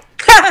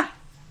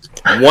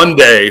 One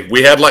day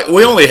we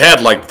only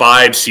had like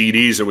 5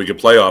 CDs that we could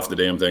play off the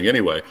damn thing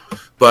anyway.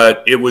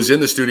 But it was in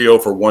the studio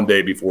for one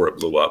day before it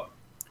blew up.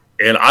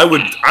 And I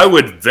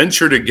would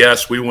venture to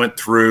guess we went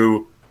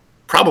through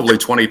probably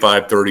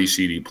 25, 30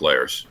 CD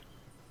players.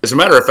 As a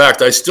matter of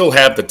fact, I still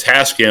have the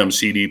Tascam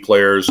CD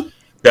players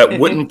that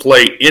wouldn't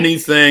play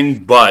anything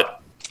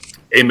but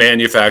a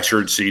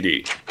manufactured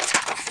CD.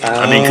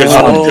 I mean,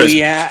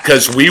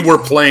 because we were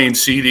playing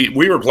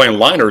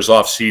liners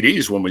off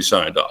CDs when we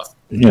signed off.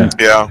 Yeah.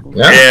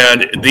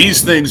 And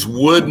these things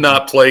would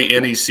not play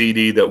any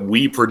CD that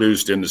we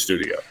produced in the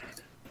studio.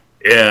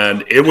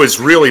 And it was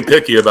really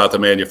picky about the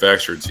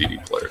manufactured CD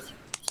players.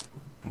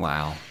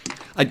 Wow.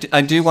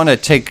 I do want to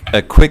take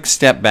a quick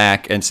step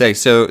back and say,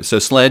 so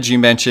Sledge, you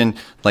mentioned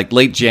like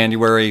late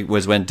January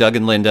was when Doug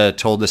and Linda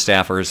told the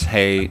staffers,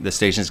 hey, the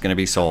station's going to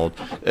be sold.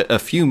 A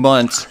few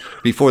months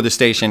before the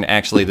station,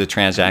 actually the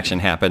transaction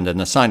happened and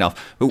the sign off.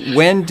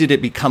 When did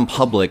it become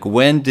public?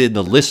 When did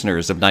the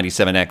listeners of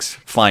 97X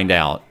find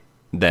out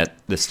that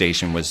the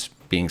station was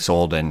being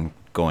sold and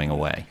going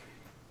away?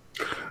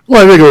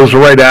 Well, I think it was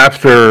right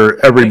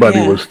after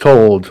everybody was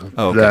told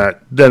that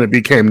then it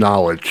became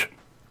knowledge.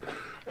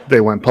 They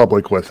went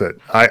public with it.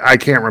 I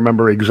can't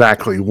remember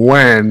exactly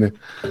when,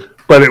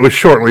 but it was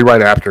shortly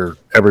right after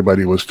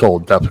everybody was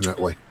told,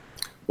 definitely.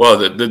 Well,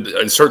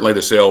 certainly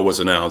the sale was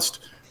announced,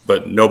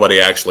 but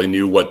nobody actually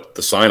knew what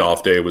the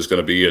sign-off day was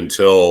going to be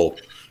until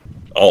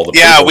all the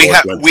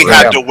we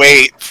had to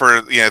wait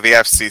for the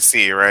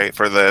FCC, right,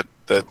 for the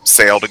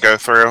sale to go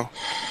through.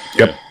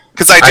 Yep.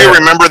 Because I do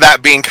remember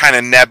that being kind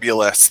of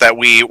nebulous. That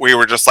we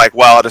were just like,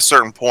 well, at a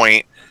certain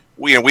point,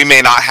 we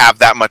may not have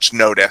that much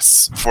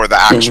notice for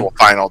the actual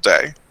final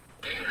day.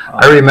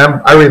 I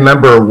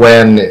remember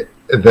when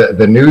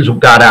the news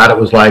got out. It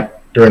was like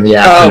during the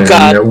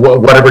afternoon,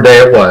 whatever day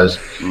it was.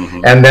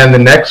 Mm-hmm. And then the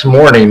next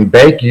morning,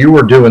 Bake, you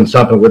were doing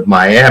something with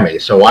Miami.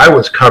 So I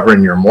was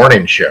covering your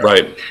morning show.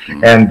 Right.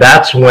 Mm-hmm. And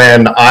that's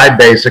when I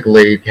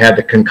basically had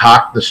to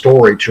concoct the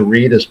story to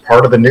read as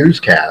part of the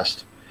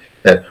newscast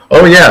that,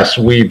 oh, yes,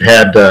 we've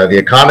had the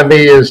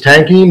economy is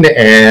tanking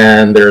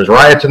and there's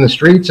riots in the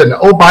streets. And,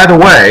 oh, by the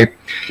way,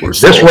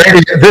 this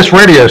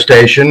radio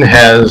station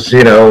has,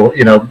 going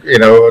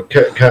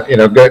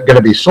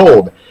to be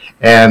sold.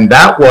 And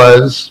that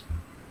was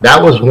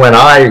when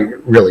I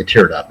really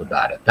teared up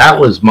about it. That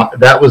was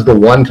the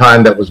one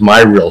time that was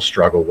my real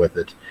struggle with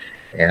it,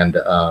 and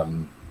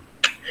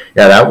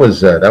that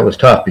was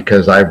tough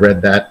because I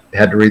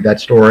had to read that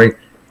story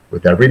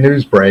with every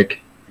news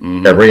break,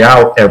 every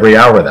hour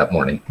that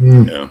morning.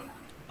 Yeah.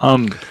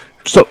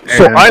 So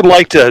I'd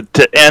like to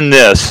end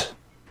this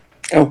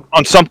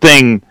on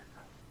something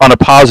on a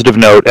positive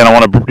note, and I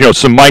want to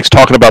so Mike's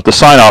talking about the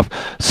sign off,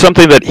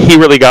 something that he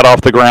really got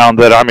off the ground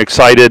that I'm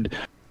excited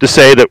to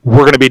say that we're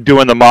going to be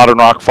doing the Modern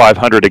Rock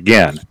 500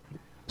 again.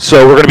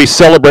 So we're going to be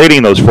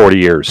celebrating those 40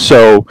 years.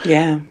 So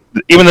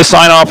even the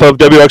sign off of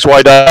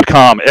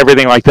WXY.com,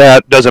 everything like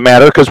that doesn't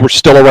matter because we're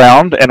still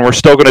around and we're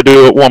still going to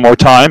do it one more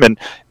time. And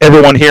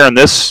everyone here in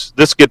this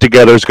get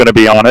together is going to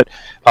be on it.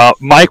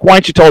 Mike, why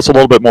don't you tell us a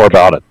little bit more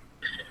about it?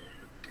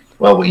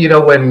 Well,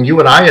 when you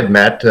and I had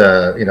met,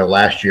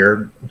 last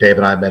year, Dave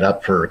and I met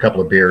up for a couple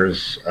of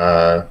beers,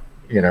 in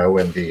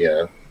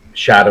the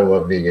shadow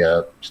of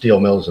the steel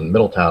mills in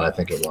Middletown, I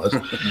think it was.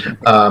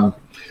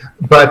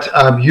 But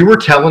you were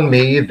telling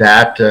me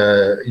that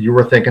you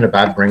were thinking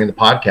about bringing the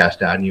podcast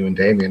down. You and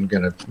Damien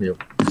going to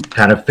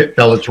kind of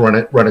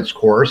run its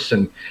course,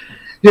 and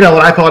and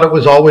I thought it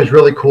was always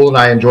really cool, and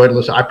I enjoyed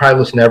listening. I probably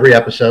listened to every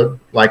episode,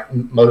 like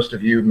most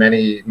of you,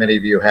 many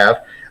of you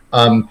have.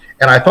 And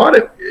I thought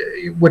it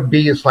would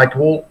be. It's like,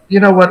 well, you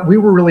know what? We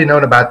were really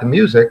known about the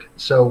music.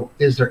 So,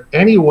 is there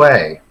any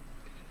way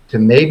to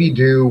maybe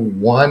do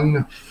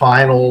one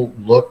final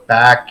look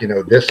back?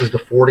 This is the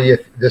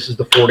 40th. This is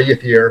the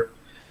 40th year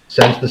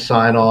since the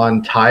sign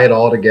on. Tie it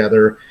all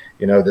together.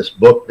 This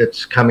book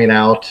that's coming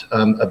out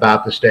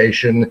about the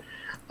station.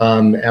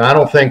 And I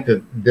don't think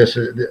that this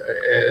is,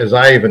 as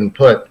I even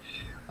put,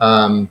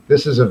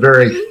 this is a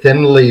very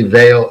thinly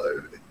veiled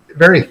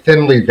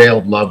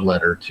love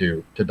letter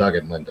to Doug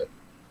and Linda.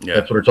 Yeah.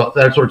 That's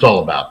what it's all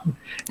about,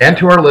 and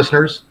to our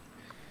listeners,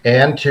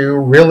 and to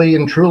really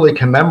and truly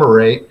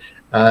commemorate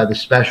the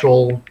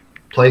special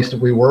place that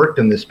we worked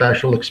and the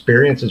special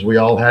experiences we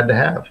all had to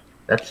have.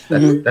 That's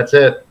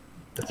it.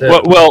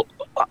 Well,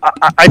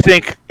 I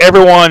think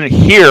everyone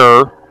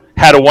here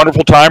had a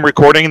wonderful time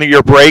recording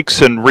your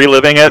breaks and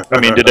reliving it. I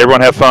mean, did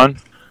everyone have fun?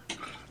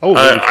 Oh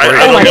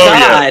my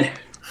God.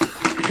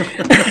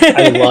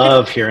 I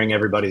love hearing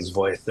everybody's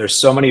voice. There's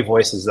so many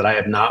voices that I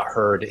have not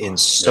heard in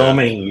so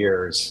many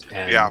years,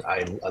 and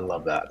I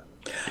love that.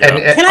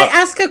 Can I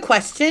ask a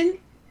question?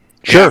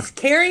 Sure. Is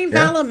Carrie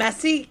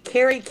Valamessi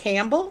Carrie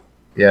Campbell?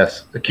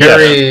 Yes.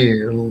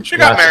 Carrie. She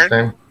got married.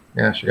 Name.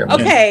 Yeah, she got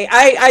married. Okay,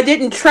 I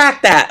didn't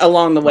track that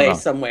along the way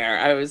somewhere.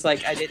 I was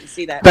like, I didn't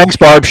see that. Thanks,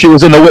 Barb. She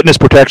was in the witness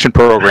protection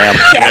program.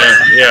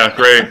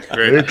 Great.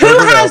 Who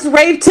has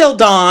Rave Till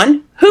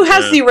Dawn? Who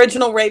has the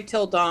original Rave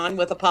Till Dawn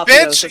with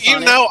Apotheosis Bitch,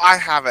 on it? I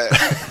have it.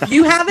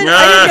 You have it?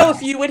 I didn't know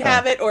if you would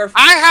have it or if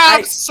I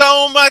have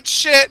so much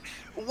shit.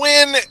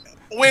 When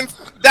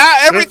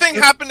that everything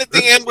happened at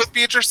the end with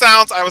Future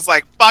Sounds, I was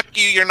like, fuck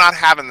you, you're not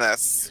having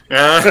this.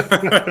 And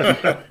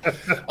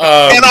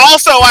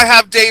also I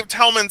have Dave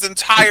Tellman's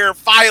entire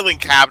filing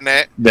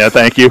cabinet. Yeah,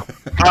 thank you.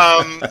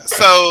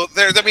 So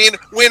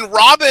when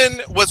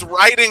Robin was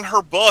writing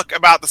her book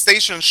about the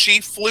station,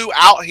 she flew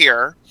out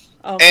here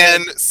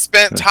and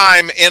spent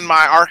time in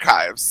my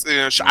archives.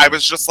 I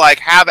was just like,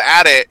 have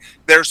at it.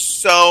 There's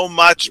so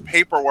much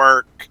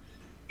paperwork,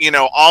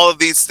 all of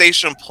these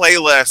station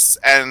playlists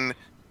and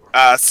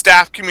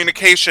staff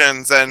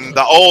communications and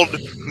the old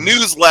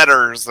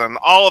newsletters and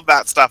all of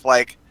that stuff.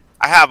 Like,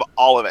 I have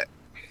all of it.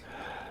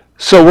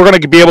 So we're going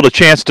to be able to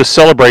chance to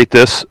celebrate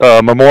this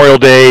Memorial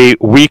Day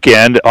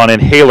weekend on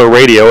Inhaler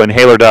Radio,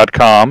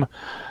 inhaler.com.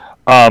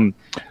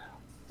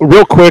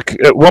 Real quick,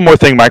 one more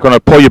thing, Mike. I'm going to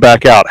pull you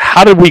back out.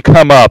 How did we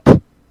come up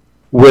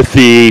with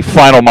the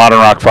final Modern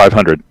Rock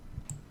 500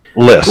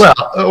 list?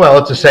 Well,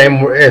 it's the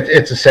same.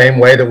 It's the same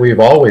way that we've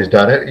always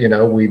done it.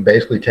 We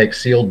basically take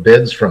sealed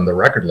bids from the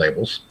record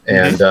labels,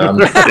 and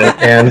wait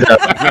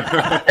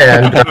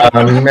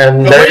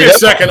a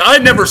second. I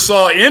never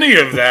saw any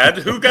of that.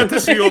 Who got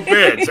the sealed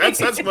bids? That's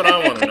what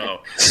I want to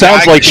know.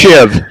 Sounds like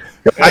Shiv.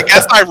 I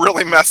guess I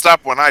really messed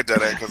up when I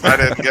did it because I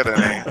didn't get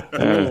any.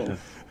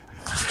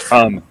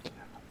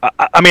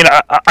 I mean,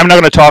 I'm not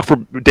going to talk for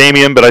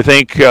Damien, but I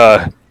think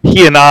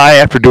he and I,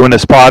 after doing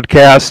this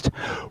podcast,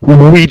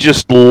 we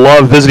just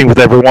love visiting with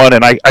everyone,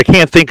 and I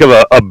can't think of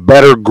a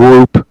better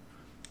group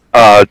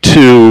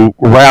to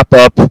wrap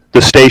up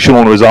the station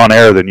when it was on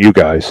air than you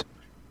guys.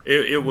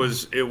 It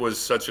was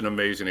such an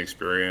amazing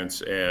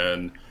experience,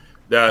 and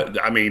that,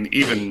 I mean,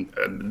 even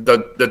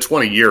the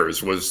 20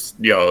 years was,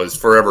 is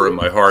forever in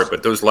my heart.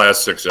 But those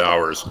last 6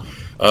 hours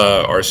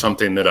are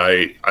something that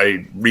I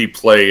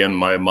replay in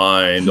my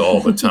mind all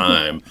the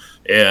time,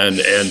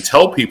 and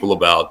tell people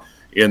about.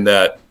 In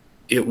that,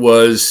 it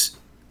was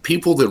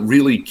people that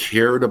really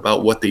cared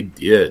about what they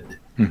did,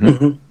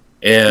 and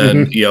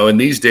in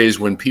these days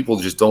when people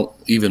just don't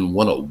even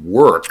want to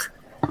work.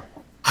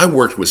 I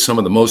worked with some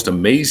of the most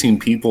amazing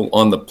people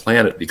on the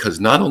planet because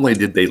not only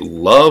did they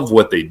love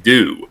what they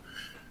do,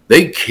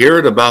 they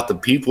cared about the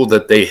people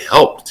that they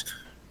helped.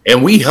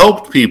 And we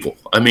helped people.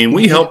 I mean,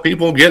 we helped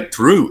people get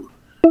through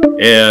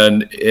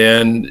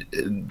and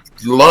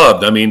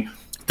loved. I mean,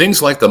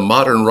 things like the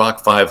Modern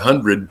Rock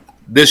 500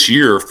 this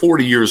year,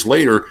 40 years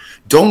later,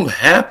 don't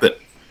happen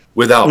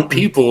without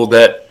people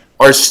that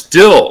are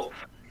still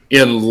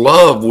in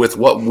love with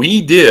what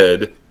we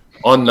did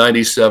on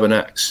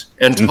 97X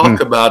and talk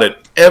about it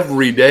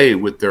every day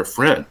with their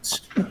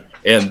friends.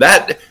 And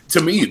that,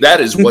 to me, that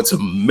is what's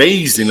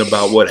amazing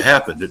about what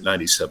happened at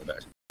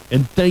 97X.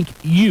 And thank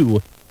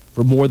you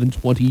for more than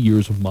 20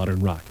 years of modern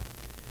rock.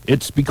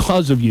 It's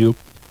because of you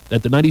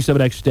that the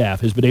 97X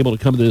staff has been able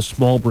to come to this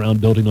small brown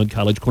building on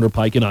College Corner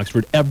Pike in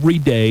Oxford every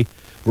day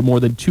for more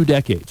than 2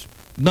 decades.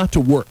 Not to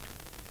work,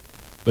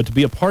 but to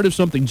be a part of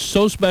something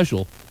so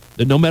special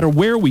that no matter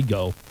where we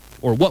go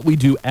or what we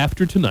do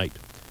after tonight,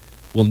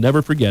 we'll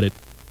never forget it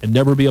and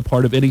never be a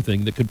part of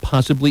anything that could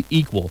possibly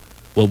equal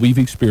what we've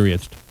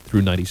experienced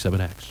through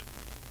 97X.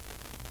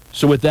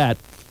 So with that,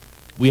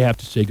 we have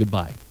to say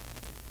goodbye.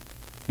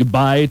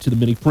 Goodbye to the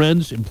many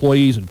friends,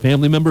 employees, and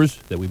family members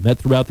that we've met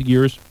throughout the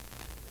years.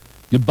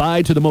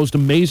 Goodbye to the most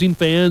amazing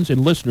fans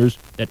and listeners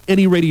that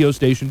any radio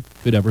station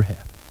could ever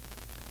have.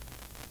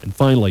 And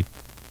finally,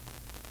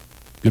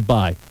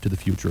 goodbye to the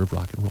future of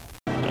rock and roll.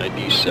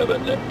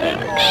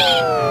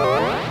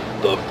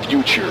 97X, the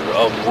future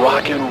of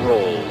rock and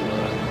roll.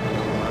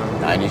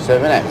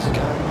 97X,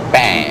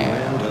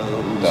 bam,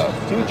 the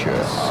future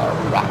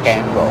of rock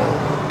and roll.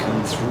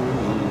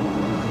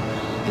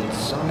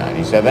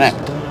 97X,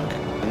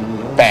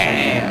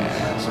 bam,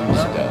 the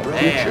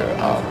future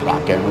of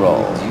rock and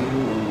roll.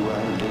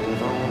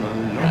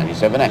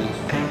 97X,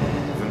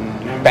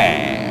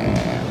 bam,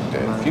 the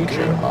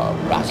future of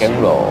rock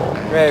and roll.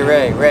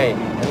 Ray,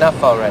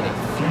 enough already.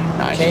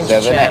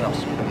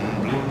 97X,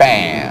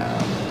 bam,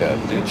 the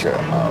future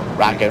of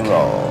rock and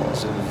roll.